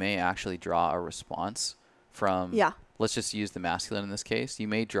because you may actually draw a response from, let's just use the masculine in this case. You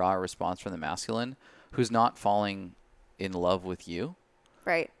may draw a response from the masculine who's not falling in love with you.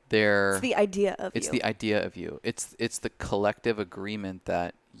 Right. It's the idea of you. It's the idea of you. It's the collective agreement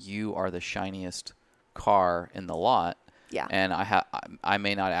that you are the shiniest car in the lot. Yeah. And I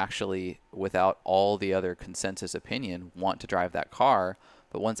may not actually, without all the other consensus opinion, want to drive that car.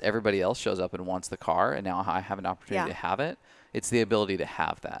 But once everybody else shows up and wants the car, and now I have an opportunity to have it, it's the ability to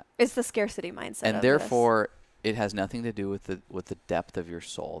have that. It's the scarcity mindset. And therefore, it has nothing to do with the depth of your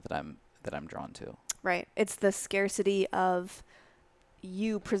soul that I'm drawn to. Right. It's the scarcity of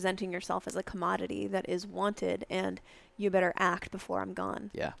you presenting yourself as a commodity that is wanted, and you better act before I'm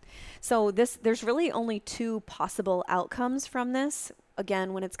gone. Yeah. So there's really only two possible outcomes from this.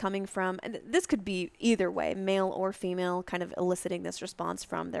 Again, when it's coming from, and this could be either way, male or female, kind of eliciting this response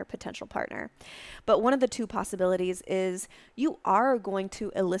from their potential partner. But one of the two possibilities is you are going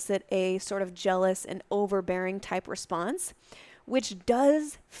to elicit a sort of jealous and overbearing type response, which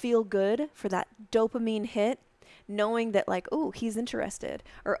does feel good for that dopamine hit, knowing that, like, oh, he's interested,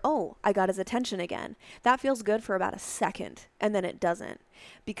 or, oh, I got his attention again. That feels good for about a second, and then it doesn't,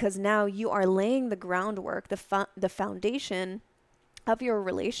 because now you are laying the groundwork, the foundation of your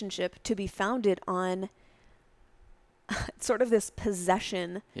relationship to be founded on sort of this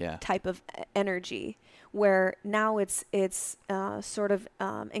possession type of energy, where now it's sort of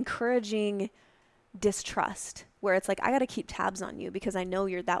encouraging distrust, where it's like, I got to keep tabs on you because I know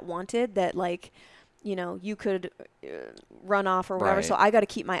you're that wanted that, like, you know, you could run off or whatever. Right. So I got to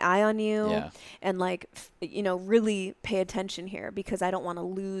keep my eye on you and, like, you know, really pay attention here because I don't want to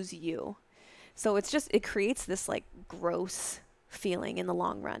lose you. So it creates this, like, gross feeling in the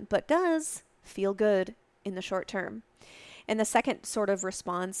long run, but does feel good in the short term. And the second sort of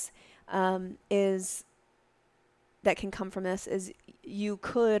response is that can come from this is you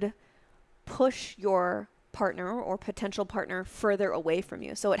could push your partner or potential partner further away from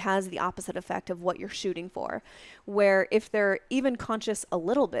you. So it has the opposite effect of what you're shooting for, where if they're even conscious a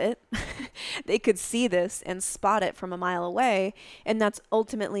little bit, they could see this and spot it from a mile away. And that's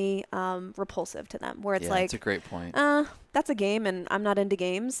ultimately repulsive to them, where it's like, that's a great point. That's a game and I'm not into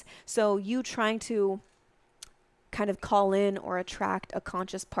games. So you trying to kind of call in or attract a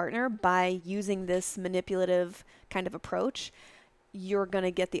conscious partner by using this manipulative kind of approach, you're going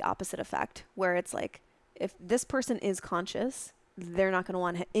to get the opposite effect, where it's like, if this person is conscious, they're not going to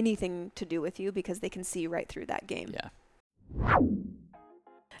want anything to do with you because they can see right through that game. Yeah.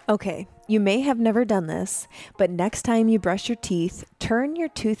 Okay, you may have never done this, but next time you brush your teeth, turn your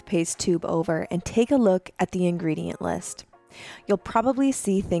toothpaste tube over and take a look at the ingredient list. You'll probably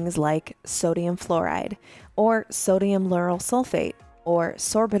see things like sodium fluoride, or sodium lauryl sulfate, or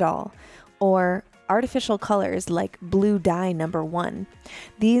sorbitol, or artificial colors like blue dye number 1.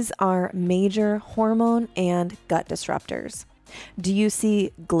 These are major hormone and gut disruptors. Do you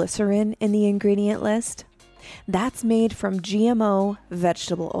see glycerin in the ingredient list? That's made from GMO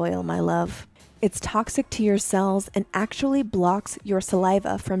vegetable oil, my love. It's toxic to your cells and actually blocks your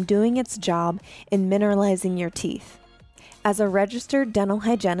saliva from doing its job in mineralizing your teeth. As a registered dental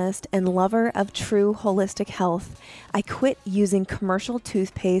hygienist and lover of true holistic health, I quit using commercial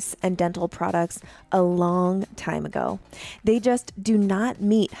toothpaste and dental products a long time ago. They just do not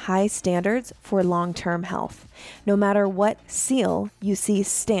meet high standards for long-term health, no matter what seal you see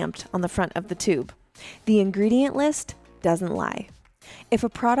stamped on the front of the tube. The ingredient list doesn't lie. If a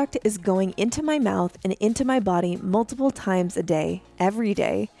product is going into my mouth and into my body multiple times a day, every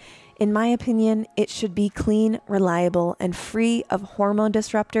day, in my opinion, it should be clean, reliable, and free of hormone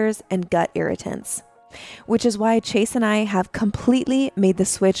disruptors and gut irritants. Which is why Chase and I have completely made the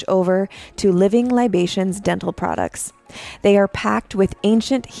switch over to Living Libations dental products. They are packed with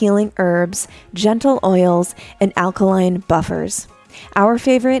ancient healing herbs, gentle oils, and alkaline buffers. Our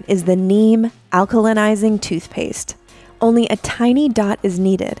favorite is the Neem Alkalinizing Toothpaste. Only a tiny dot is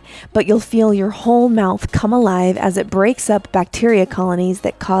needed, but you'll feel your whole mouth come alive as it breaks up bacteria colonies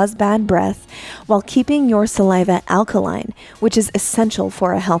that cause bad breath while keeping your saliva alkaline, which is essential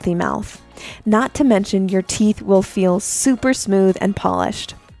for a healthy mouth. Not to mention your teeth will feel super smooth and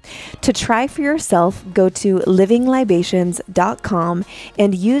polished. To try for yourself, go to livinglibations.com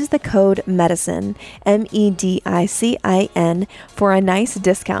and use the code MEDICINE, MEDICIN, for a nice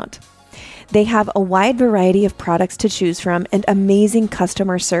discount. They have a wide variety of products to choose from and amazing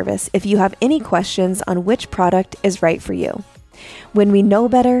customer service if you have any questions on which product is right for you. When we know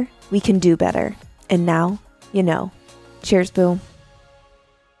better, we can do better. And now, you know. Cheers, boo.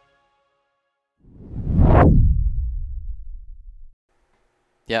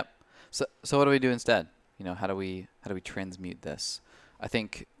 Yep. So what do we do instead? How do we transmute this? I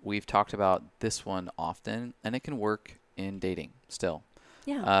think we've talked about this one often, and it can work in dating still.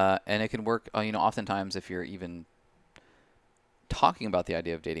 Yeah. And it can work, oftentimes if you're even talking about the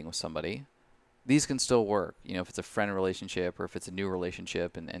idea of dating with somebody, these can still work. If it's a friend relationship or if it's a new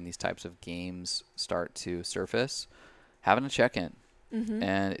relationship and these types of games start to surface, having a check-in. Mm-hmm.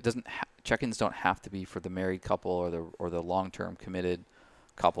 And it doesn't check-ins don't have to be for the married couple or the long-term committed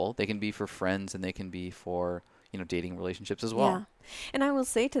couple. They can be for friends and they can be for dating relationships as well. Yeah. And I will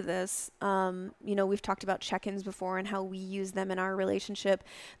say to this, we've talked about check-ins before and how we use them in our relationship.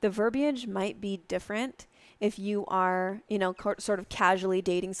 The verbiage might be different if you are, sort of casually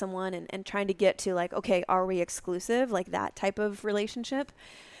dating someone and trying to get to like, okay, are we exclusive? Like that type of relationship.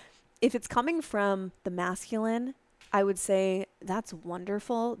 If it's coming from the masculine, I would say that's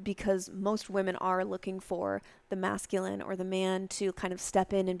wonderful because most women are looking for the masculine or the man to kind of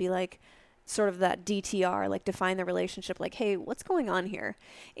step in and be like, sort of that DTR, like define the relationship, like, hey, what's going on here?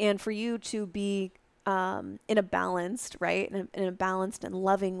 And for you to be in a balanced, right, in a balanced and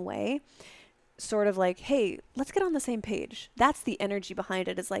loving way, sort of like, hey, let's get on the same page. That's the energy behind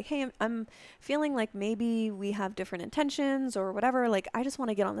it. Is like, hey, I'm feeling like maybe we have different intentions or whatever. Like, I just want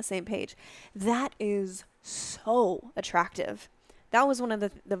to get on the same page. That is so attractive. That was one of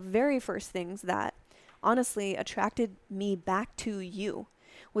the very first things that honestly attracted me back to you.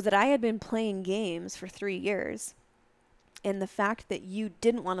 Was that I had been playing games for 3 years, and the fact that you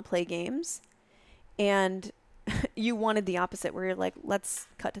didn't want to play games and you wanted the opposite, where you're like, let's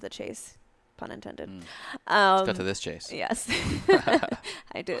cut to the chase, pun intended. Let's cut to this chase. Yes,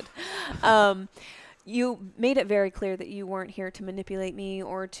 I did. You made it very clear that you weren't here to manipulate me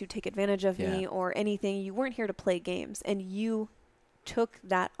or to take advantage of me or anything. You weren't here to play games, and you took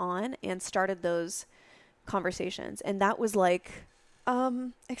that on and started those conversations, and that was like,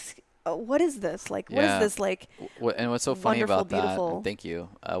 what is this? Like, what is this like? And what's so funny about beautiful. that, thank you.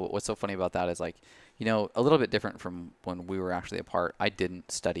 What's so funny about that is like, a little bit different from when we were actually apart. I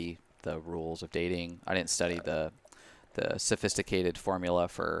didn't study the rules of dating. I didn't study the sophisticated formula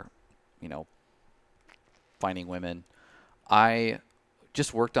for, finding women. I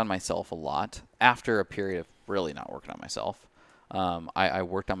just worked on myself a lot after a period of really not working on myself. I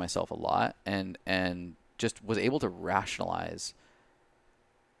worked on myself a lot and just was able to rationalize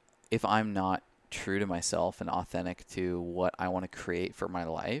if I'm not true to myself and authentic to what I want to create for my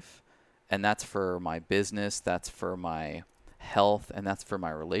life, and that's for my business, that's for my health, and that's for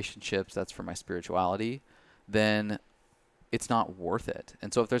my relationships, that's for my spirituality, then it's not worth it.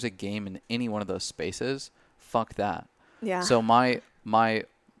 And so if there's a game in any one of those spaces, fuck that. Yeah. So my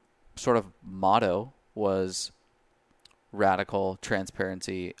sort of motto was radical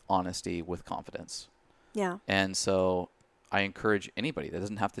transparency, honesty with confidence. Yeah. And so I encourage anybody. That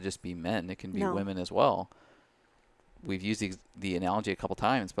doesn't have to just be men. It can be women as well. We've used the analogy a couple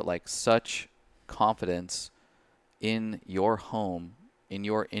times, but like such confidence in your home, in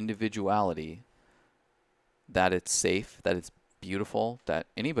your individuality, that it's safe, that it's beautiful, that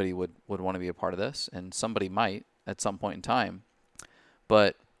anybody would want to be a part of this, and somebody might at some point in time,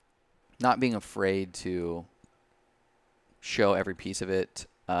 but not being afraid to show every piece of it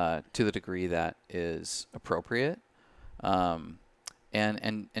to the degree that is appropriate, and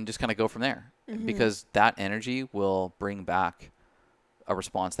just kind of go from there, because that energy will bring back a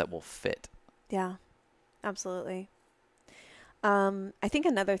response that will fit. Yeah, absolutely. I think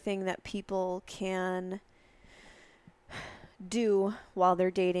another thing that people can do while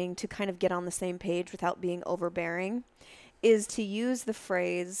they're dating to kind of get on the same page without being overbearing is to use the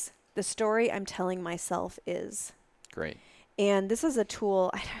phrase, the story I'm telling myself is. Great. And this is a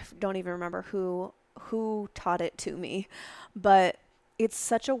tool, I don't even remember who taught it to me, but it's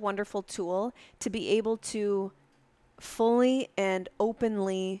such a wonderful tool to be able to fully and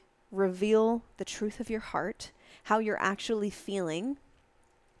openly reveal the truth of your heart, how you're actually feeling,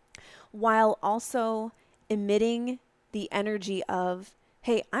 while also emitting the energy of,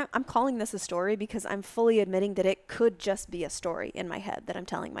 hey, I'm calling this a story because I'm fully admitting that it could just be a story in my head that I'm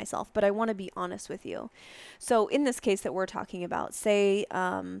telling myself, but I want to be honest with you. So in this case that we're talking about, say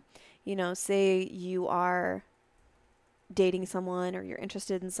you are dating someone or you're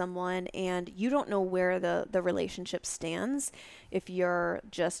interested in someone and you don't know where the relationship stands. If you're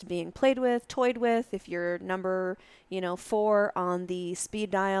just being played with, toyed with, if you're number, 4 on the speed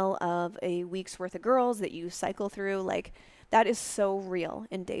dial of a week's worth of girls that you cycle through, like that is so real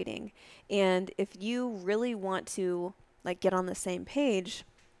in dating. And if you really want to like get on the same page,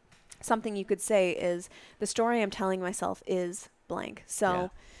 something you could say is, the story I'm telling myself is blank.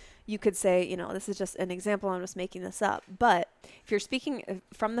 So you could say, this is just an example, I'm just making this up. But if you're speaking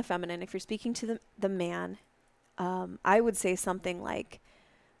from the feminine, if you're speaking to the man, I would say something like,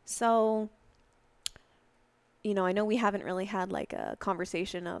 so, I know we haven't really had like a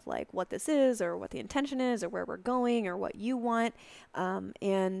conversation of like what this is or what the intention is or where we're going or what you want.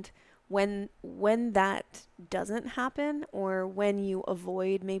 And when that doesn't happen, or when you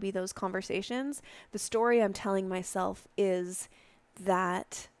avoid maybe those conversations, the story I'm telling myself is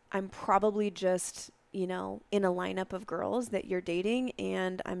that I'm probably just, in a lineup of girls that you're dating,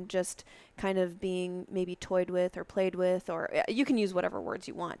 and I'm just kind of being maybe toyed with or played with, or you can use whatever words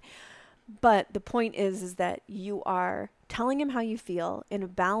you want. But the point is that you are telling him how you feel in a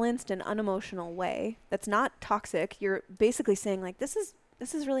balanced and unemotional way that's not toxic. You're basically saying like, this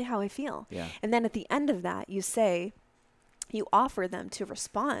is really how I feel. Yeah. And then at the end of that, you offer them to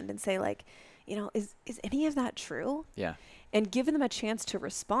respond and say like, is any of that true? Yeah. And give them a chance to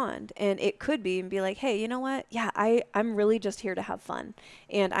respond. And it could be and be like, hey, you know what? Yeah, I'm really just here to have fun.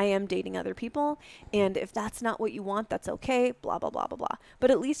 And I am dating other people. And if that's not what you want, that's okay, blah, blah, blah, blah, blah.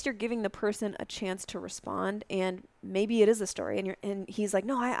 But at least you're giving the person a chance to respond. And maybe it is a story. And he's like,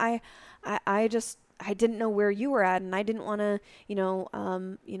 no, I didn't know where you were at, and I didn't want to,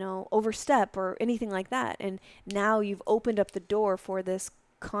 overstep or anything like that. And now you've opened up the door for this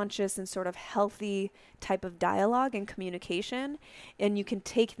conscious and sort of healthy type of dialogue and communication, and you can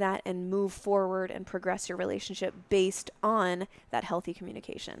take that and move forward and progress your relationship based on that healthy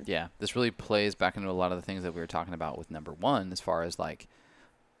communication. Yeah, this really plays back into a lot of the things that we were talking about with number 1, as far as like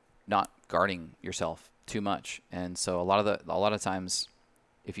not guarding yourself too much. And so a lot of times,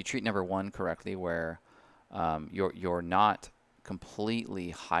 if you treat number 1 correctly, where you're not completely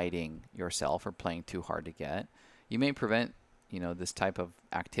hiding yourself or playing too hard to get, you may prevent this type of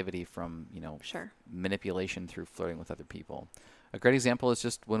activity from, Sure. manipulation through flirting with other people. A great example is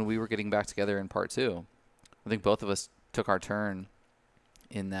just when we were getting back together in part 2. I think both of us took our turn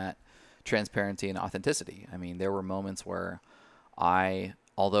in that transparency and authenticity. I mean, there were moments where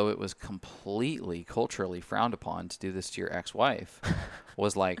although it was completely culturally frowned upon to do this to your ex-wife,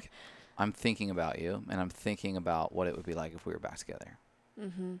 was like, I'm thinking about you, and I'm thinking about what it would be like if we were back together.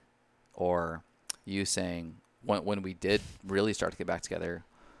 Mm-hmm. Or you saying, when we did really start to get back together,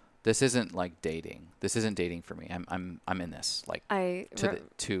 this isn't like dating. This isn't dating for me. I'm in this like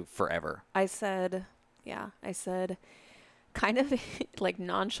to forever. I said kind of like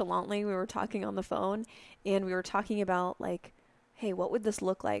nonchalantly, we were talking on the phone and we were talking about like, hey, what would this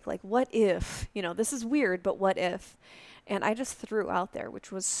look like? Like, what if, this is weird, but what if? And I just threw out there,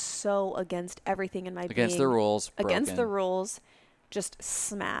 which was so against everything in my being. Against the rules. Against the rules, just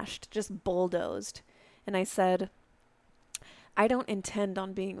smashed, just bulldozed. And I said, I don't intend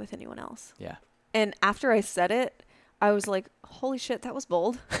on being with anyone else. Yeah. And after I said it, I was like, holy shit, that was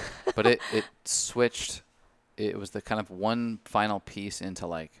bold. But it switched. It was the kind of one final piece into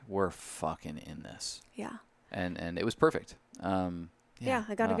like, we're fucking in this. Yeah. And it was perfect. Yeah,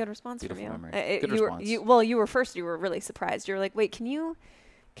 I got a good response from you. Good response. You were really surprised. You were like, wait, can you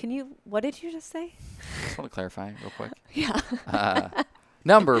What did you just say? Just want to clarify real quick. Yeah.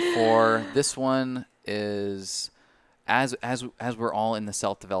 Number 4, this one is as we're all in the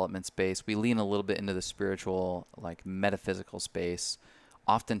self-development space, we lean a little bit into the spiritual, like metaphysical space.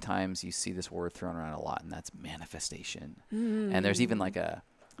 Oftentimes you see this word thrown around a lot, and that's manifestation. And there's even like a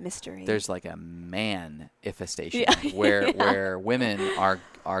mystery. There's like a manifestation Yeah. where Yeah. where women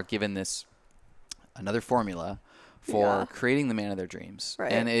are given this another formula for creating the man of their dreams.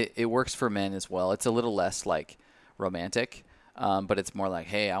 Right. And it works for men as well. It's a little less like romantic, but it's more like,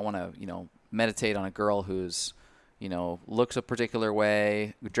 hey, I want to, meditate on a girl who's, looks a particular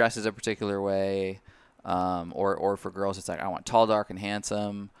way, dresses a particular way. Or for girls, it's like, I want tall, dark, and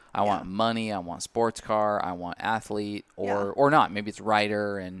handsome. I want money. I want sports car. I want athlete, or not. Maybe it's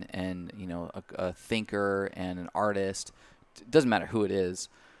writer and a thinker and an artist. It doesn't matter who it is.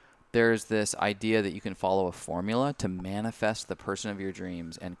 There's this idea that you can follow a formula to manifest the person of your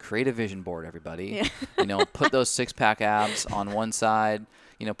dreams and create a vision board, everybody. Yeah. Put those 6-pack abs on one side,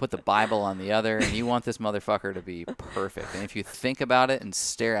 put the Bible on the other, and you want this motherfucker to be perfect. And if you think about it and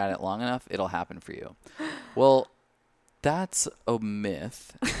stare at it long enough, it'll happen for you. Well, that's a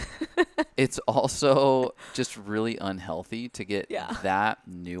myth. It's also just really unhealthy to get that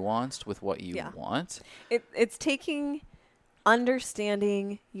nuanced with what you want. It's taking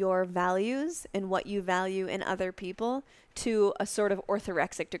understanding your values and what you value in other people to a sort of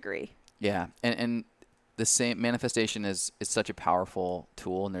orthorexic degree. Yeah. And the same manifestation is such a powerful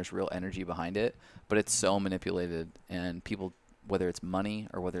tool, and there's real energy behind it, but it's so manipulated, and people, whether it's money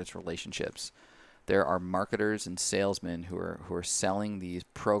or whether it's relationships, there are marketers and salesmen who are selling these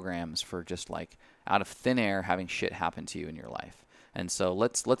programs for just like out of thin air having shit happen to you in your life. And so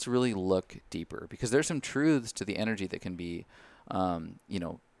let's really look deeper, because there's some truths to the energy that can be,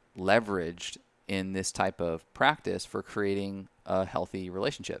 leveraged in this type of practice for creating healthy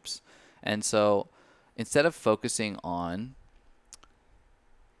relationships. And so instead of focusing on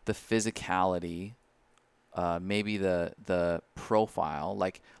the physicality, maybe the profile,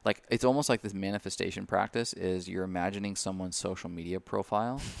 like it's almost like this manifestation practice is you're imagining someone's social media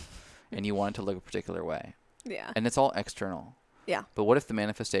profile and you want it to look a particular way. Yeah. And it's all external. Yeah. But what if the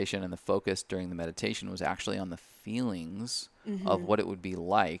manifestation and the focus during the meditation was actually on the feelings of what it would be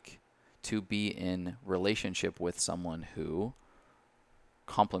like to be in relationship with someone who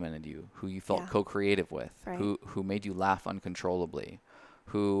complimented you, who you felt co-creative with, who made you laugh uncontrollably,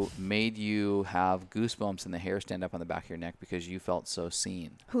 who made you have goosebumps and the hair stand up on the back of your neck because you felt so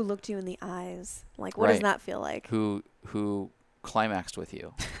seen. Who looked you in the eyes? Like, what does that feel like? Who climaxed with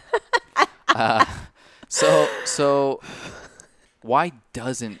you? So why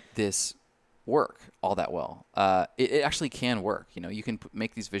doesn't this work all that well? It actually can work. You can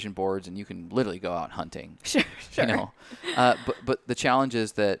make these vision boards and you can literally go out hunting. Sure. But the challenge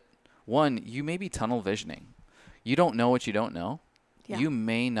is that, one, you may be tunnel visioning. You don't know what you don't know. Yeah. You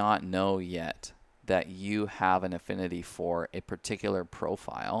may not know yet that you have an affinity for a particular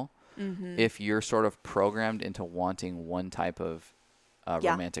profile if you're sort of programmed into wanting one type of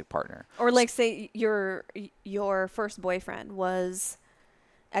romantic partner. Or like, say your first boyfriend was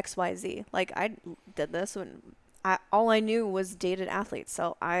XYZ. Like, I did this when all I knew was dated athletes,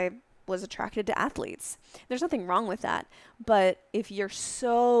 so I was attracted to athletes. There's nothing wrong with that. But if you're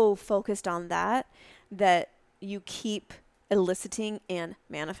so focused on that you keep eliciting and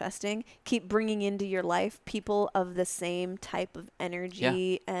manifesting, keep bringing into your life people of the same type of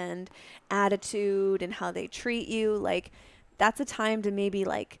energy and attitude and how they treat you, like, that's a time to maybe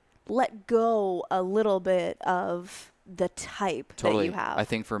like let go a little bit of the type that you have. I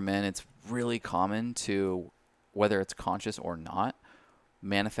think for men, it's really common to, whether it's conscious or not,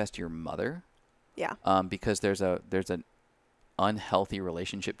 manifest your mother. Yeah. Because there's an unhealthy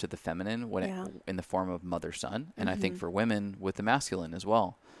relationship to the feminine in the form of mother-son. And I think for women with the masculine as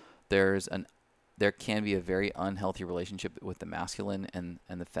well, there can be a very unhealthy relationship with the masculine and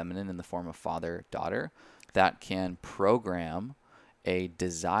the feminine in the form of father-daughter that can program a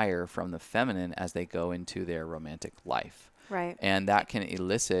desire from the feminine as they go into their romantic life. Right. And that can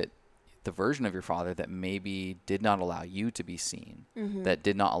elicit the version of your father that maybe did not allow you to be seen, that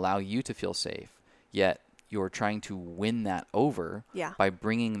did not allow you to feel safe, yet you're trying to win that over by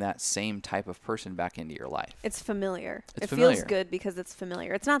bringing that same type of person back into your life. It's familiar. It feels good because it's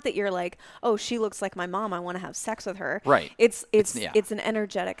familiar. It's not that you're like, oh, she looks like my mom, I want to have sex with her. Right. It's an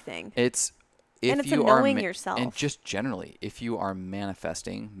energetic thing. And it's knowing yourself. And just generally, if you are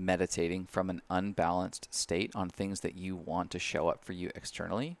manifesting, meditating from an unbalanced state on things that you want to show up for you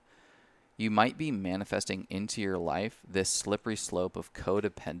externally, you might be manifesting into your life this slippery slope of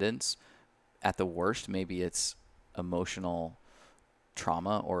codependence. At the worst, maybe it's emotional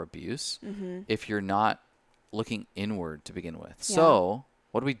trauma or abuse Mm-hmm. if you're not looking inward to begin with. Yeah. So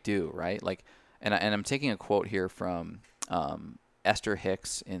what do we do, right? Like, and I'm taking a quote here from Esther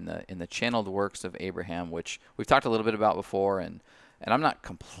Hicks in the Channeled Works of Abraham, which we've talked a little bit about before, and I'm not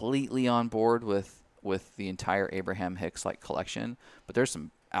completely on board with the entire Abraham Hicks like collection, but there's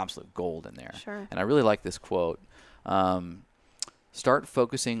some absolute gold in there. Sure. And I really like this quote. Start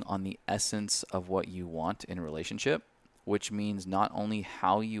focusing on the essence of what you want in a relationship, which means not only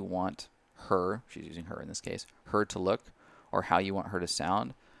how you want her, she's using her in this case, her to look, or how you want her to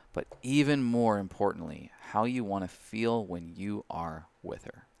sound, but even more importantly, how you want to feel when you are with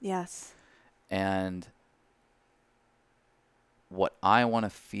her. Yes. And what I want to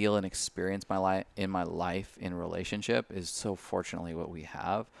feel and experience in my life in relationship is so fortunately what we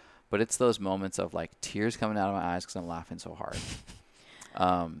have, but it's those moments of like tears coming out of my eyes because I'm laughing so hard.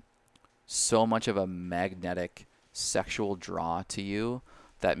 So much of a magnetic sexual draw to you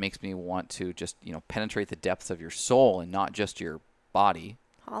that makes me want to just, penetrate the depths of your soul and not just your body.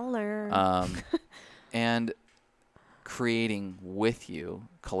 Holler. And creating with you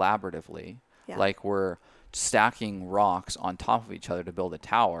collaboratively, Yeah. like we're stacking rocks on top of each other to build a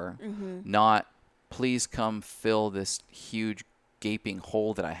tower, Mm-hmm. not please come fill this huge gaping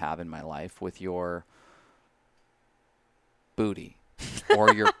hole that I have in my life with your booty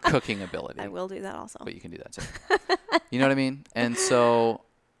or your cooking ability. I will do that also. But you can do that too. You know what I mean? And so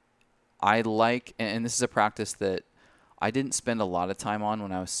I like, and this is a practice that I didn't spend a lot of time on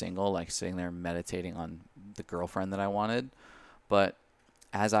when I was single, like sitting there meditating on the girlfriend that I wanted. But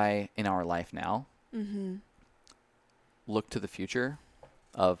as in our life now, Mm-hmm. look to the future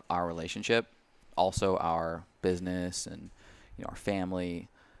of our relationship, also our business and, our family,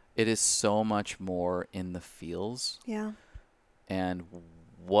 it is so much more in the feels. Yeah. And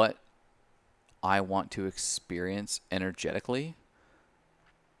what I want to experience energetically,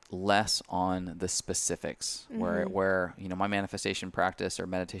 less on the specifics. Mm-hmm. Where my manifestation practice or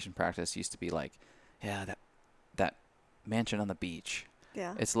meditation practice used to be like, yeah, that mansion on the beach.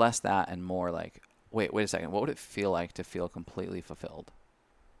 Yeah. It's less that and more like, wait a second, what would it feel like to feel completely fulfilled?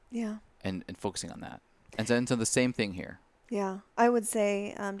 Yeah. And focusing on that. And so the same thing here. Yeah. I would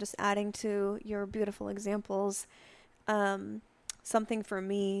say, just adding to your beautiful examples, something for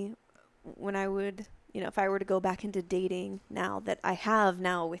me when I would, if I were to go back into dating now that I have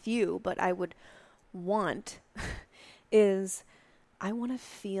now with you, but I would want is I want to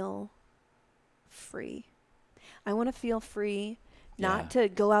feel free. I want to feel free, not to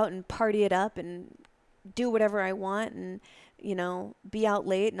go out and party it up and do whatever I want and, be out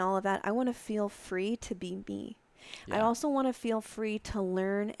late and all of that. I want to feel free to be me. Yeah. I also want to feel free to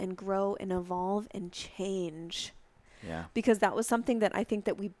learn and grow and evolve and change. Yeah. Because that was something that I think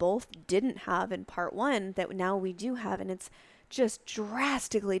that we both didn't have in part one that now we do have, and it's just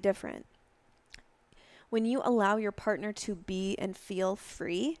drastically different. When you allow your partner to be and feel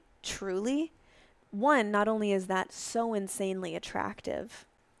free, truly, one, not only is that so insanely attractive,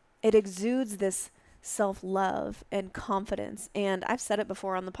 it exudes this self-love and confidence. And I've said it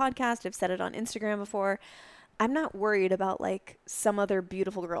before on the podcast, I've said it on Instagram before. I'm not worried about like some other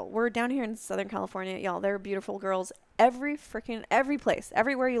beautiful girl. We're down here in Southern California, y'all. There are beautiful girls every place,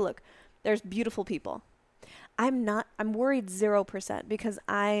 everywhere you look. There's beautiful people. I'm worried 0% because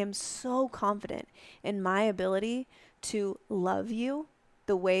I am so confident in my ability to love you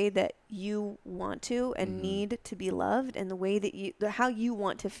the way that you want to and need to be loved, and the way that how you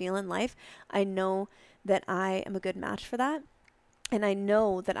want to feel in life. I know that I am a good match for that. And I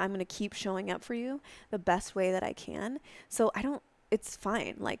know that I'm going to keep showing up for you the best way that I can. So it's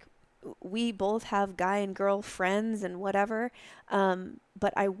fine. Like, we both have guy and girl friends and whatever.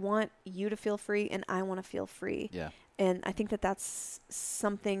 But I want you to feel free and I want to feel free. Yeah. And I think that that's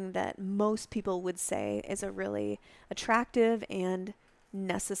something that most people would say is a really attractive and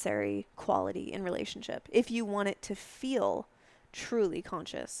necessary quality in relationship, if you want it to feel truly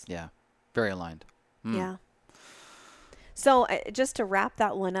conscious. Yeah. Very aligned. Yeah. So just to wrap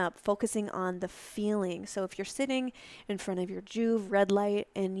that one up, focusing on the feeling. So if you're sitting in front of your Juve red light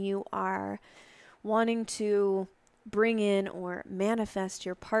and you are wanting to bring in or manifest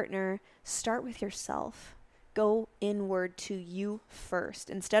your partner, start with yourself. Go inward to you first.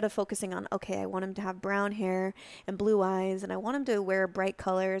 Instead of focusing on, okay, I want him to have brown hair and blue eyes, and I want him to wear bright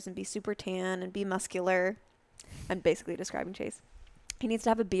colors and be super tan and be muscular. I'm basically describing Chase. He needs to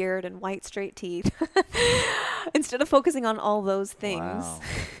have a beard and white straight teeth. Instead of focusing on all those things, Wow.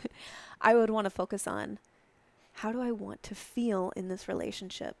 I would want to focus on, how do I want to feel in this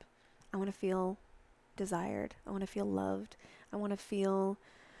relationship? I want to feel desired. I want to feel loved. I want to feel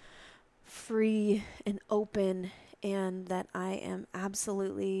free and open and that I am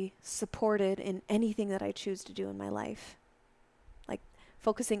absolutely supported in anything that I choose to do in my life. Like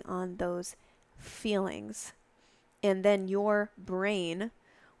focusing on those feelings. And then your brain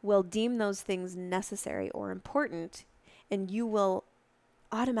will deem those things necessary or important, and you will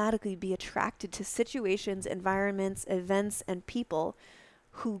automatically be attracted to situations, environments, events, and people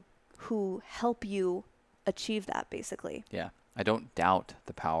who help you achieve that, basically. Yeah. I don't doubt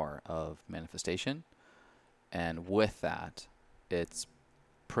the power of manifestation. And with that, it's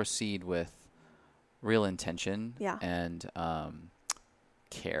proceed with real intention Yeah. and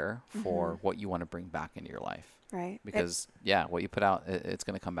care for what you want to bring back into your life. Right. Because, what you put out, it's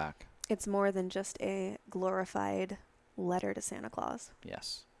going to come back. It's more than just a glorified letter to Santa Claus.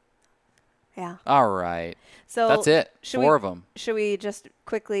 Yes. Yeah. All right. So that's it. 4 of them. Should we just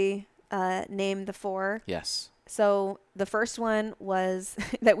quickly name the 4? Yes. So the first one was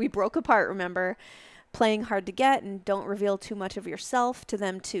that we broke apart, remember? Playing hard to get and don't reveal too much of yourself to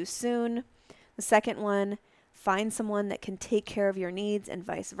them too soon. The second one, find someone that can take care of your needs and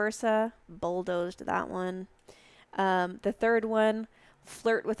vice versa. Bulldozed that one. The third one,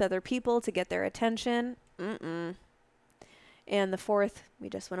 flirt with other people to get their attention. And the fourth, we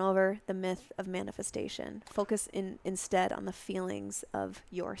just went over, the myth of manifestation. Focus instead on the feelings of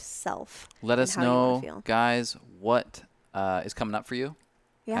yourself. Let us know, guys, what is coming up for you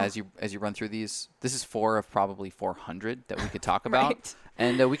as you run through these. This is 4 of probably 400 that we could talk about. Right.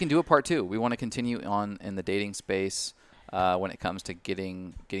 And we can do a part 2. We want to continue on in the dating space when it comes to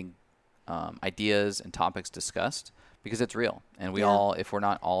getting ideas and topics discussed, because it's real. And we all, if we're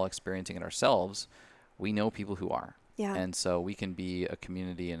not all experiencing it ourselves, we know people who are. Yeah. And so we can be a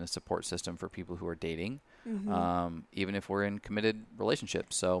community and a support system for people who are dating, even if we're in committed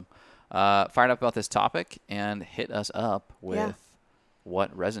relationships. So fired up about this topic, and hit us up with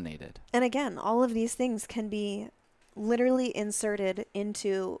what resonated. And again, all of these things can be literally inserted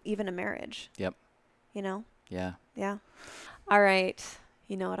into even a marriage. Yep. You know? Yeah. Yeah. All right.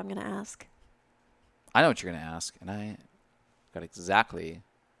 You know what I'm going to ask? I know what you're going to ask, and I got exactly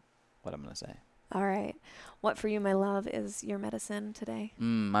what I'm going to say. All right. What for you, my love, is your medicine today?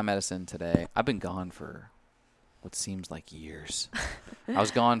 My medicine today. I've been gone for what seems like years. I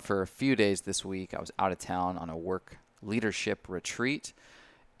was gone for a few days this week. I was out of town on a work leadership retreat,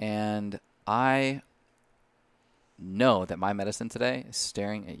 and I know that my medicine today is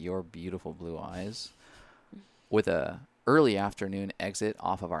staring at your beautiful blue eyes with a early afternoon exit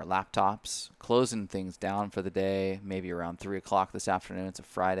off of our laptops, closing things down for the day, maybe around 3 o'clock this afternoon. It's a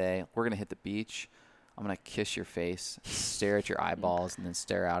Friday. We're going to hit the beach. I'm going to kiss your face, stare at your eyeballs, and then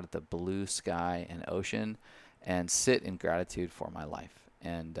stare out at the blue sky and ocean and sit in gratitude for my life.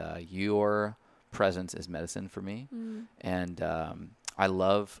 And your presence is medicine for me. And I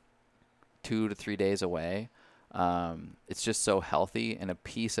love 2 to 3 days away. It's just so healthy, and a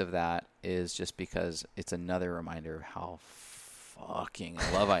piece of that is just because it's another reminder of how fucking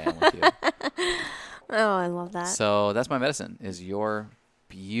in love I am with you. Oh, I love that. So that's my medicine, is your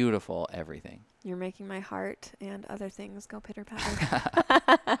beautiful everything. You're making my heart and other things go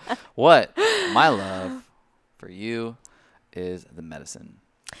pitter-patter. What, my love, for you is the medicine.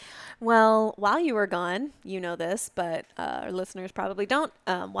 Well, while you were gone, you know this, but our listeners probably don't.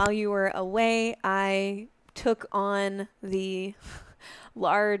 While you were away, I took on the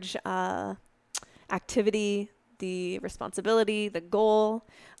large activity, the responsibility, the goal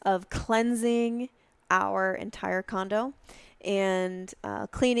of cleansing our entire condo and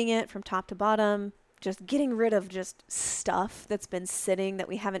cleaning it from top to bottom, just getting rid of just stuff that's been sitting that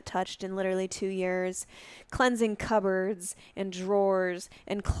we haven't touched in literally 2 years, cleansing cupboards and drawers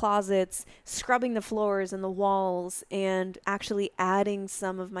and closets, scrubbing the floors and the walls, and actually adding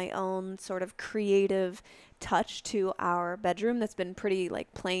some of my own sort of creative touch to our bedroom that's been pretty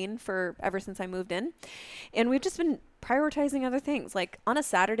like plain for ever since I moved in. And we've just been prioritizing other things. Like on a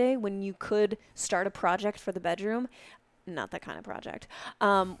Saturday when you could start a project for the bedroom, not that kind of project,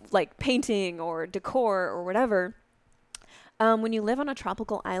 like painting or decor or whatever. When you live on a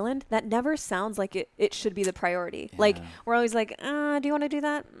tropical island, that never sounds like it should be the priority. Yeah. Like we're always like, do you want to do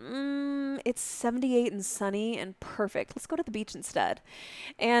that? It's 78 and sunny and perfect. Let's go to the beach instead.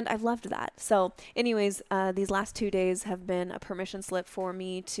 And I've loved that. So anyways, these last 2 days have been a permission slip for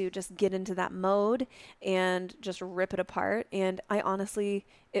me to just get into that mode and just rip it apart. And I honestly,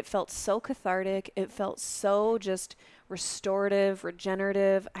 it felt so cathartic. It felt so just restorative,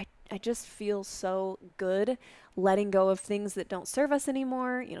 regenerative. I just feel so good letting go of things that don't serve us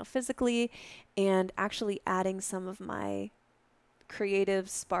anymore, physically, and actually adding some of my creative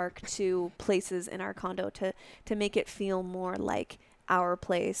spark to places in our condo to make it feel more like our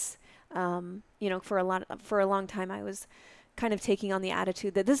place. For a long time, I was kind of taking on the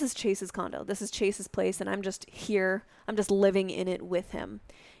attitude that this is Chase's condo, this is Chase's place, and I'm just here, I'm just living in it with him.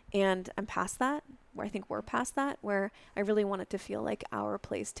 And I'm past that, where I think we're past that, where I really want it to feel like our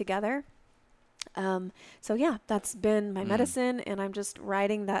place together. So yeah, that's been my medicine, and I'm just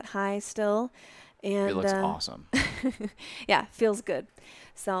riding that high still. And it looks awesome. Yeah, feels good.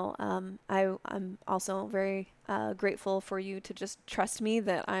 So I'm also very grateful for you to just trust me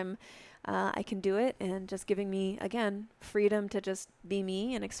that I can do it, and just giving me, again, freedom to just be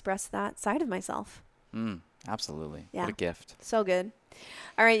me and express that side of myself. Absolutely. Yeah. What a gift. So good.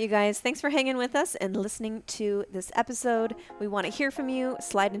 All right, you guys, thanks for hanging with us and listening to this episode. We want to hear from you.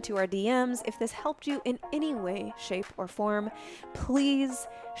 Slide into our DMs. If this helped you in any way, shape, or form, please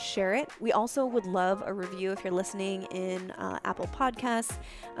share it. We also would love a review if you're listening in Apple Podcasts.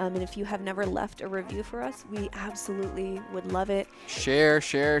 And if you have never left a review for us, we absolutely would love it. Share.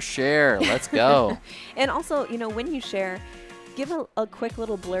 Let's go. And also, when you share, give a quick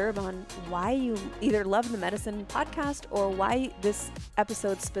little blurb on why you either love the Medicine podcast or why this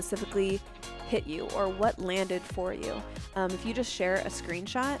episode specifically hit you or what landed for you. If you just share a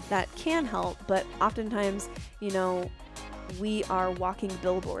screenshot, that can help, but oftentimes, we are walking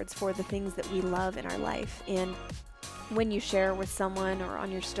billboards for the things that we love in our life. And when you share with someone or on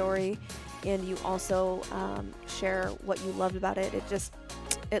your story, and you also share what you loved about it,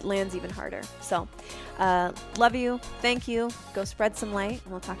 it lands even harder. So, love you. Thank you. Go spread some light,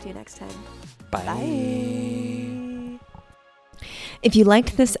 and we'll talk to you next time. Bye. If you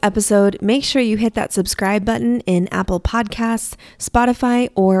liked this episode, make sure you hit that subscribe button in Apple Podcasts, Spotify,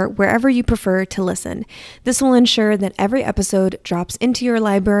 or wherever you prefer to listen. This will ensure that every episode drops into your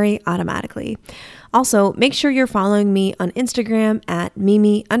library automatically. Also, make sure you're following me on Instagram at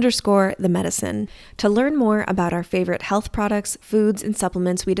Mimi_the_medicine. To learn more about our favorite health products, foods, and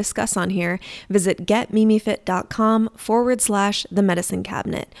supplements we discuss on here, visit getmimifit.com/the medicine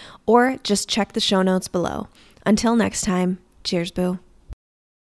cabinet, or just check the show notes below. Until next time, cheers, boo.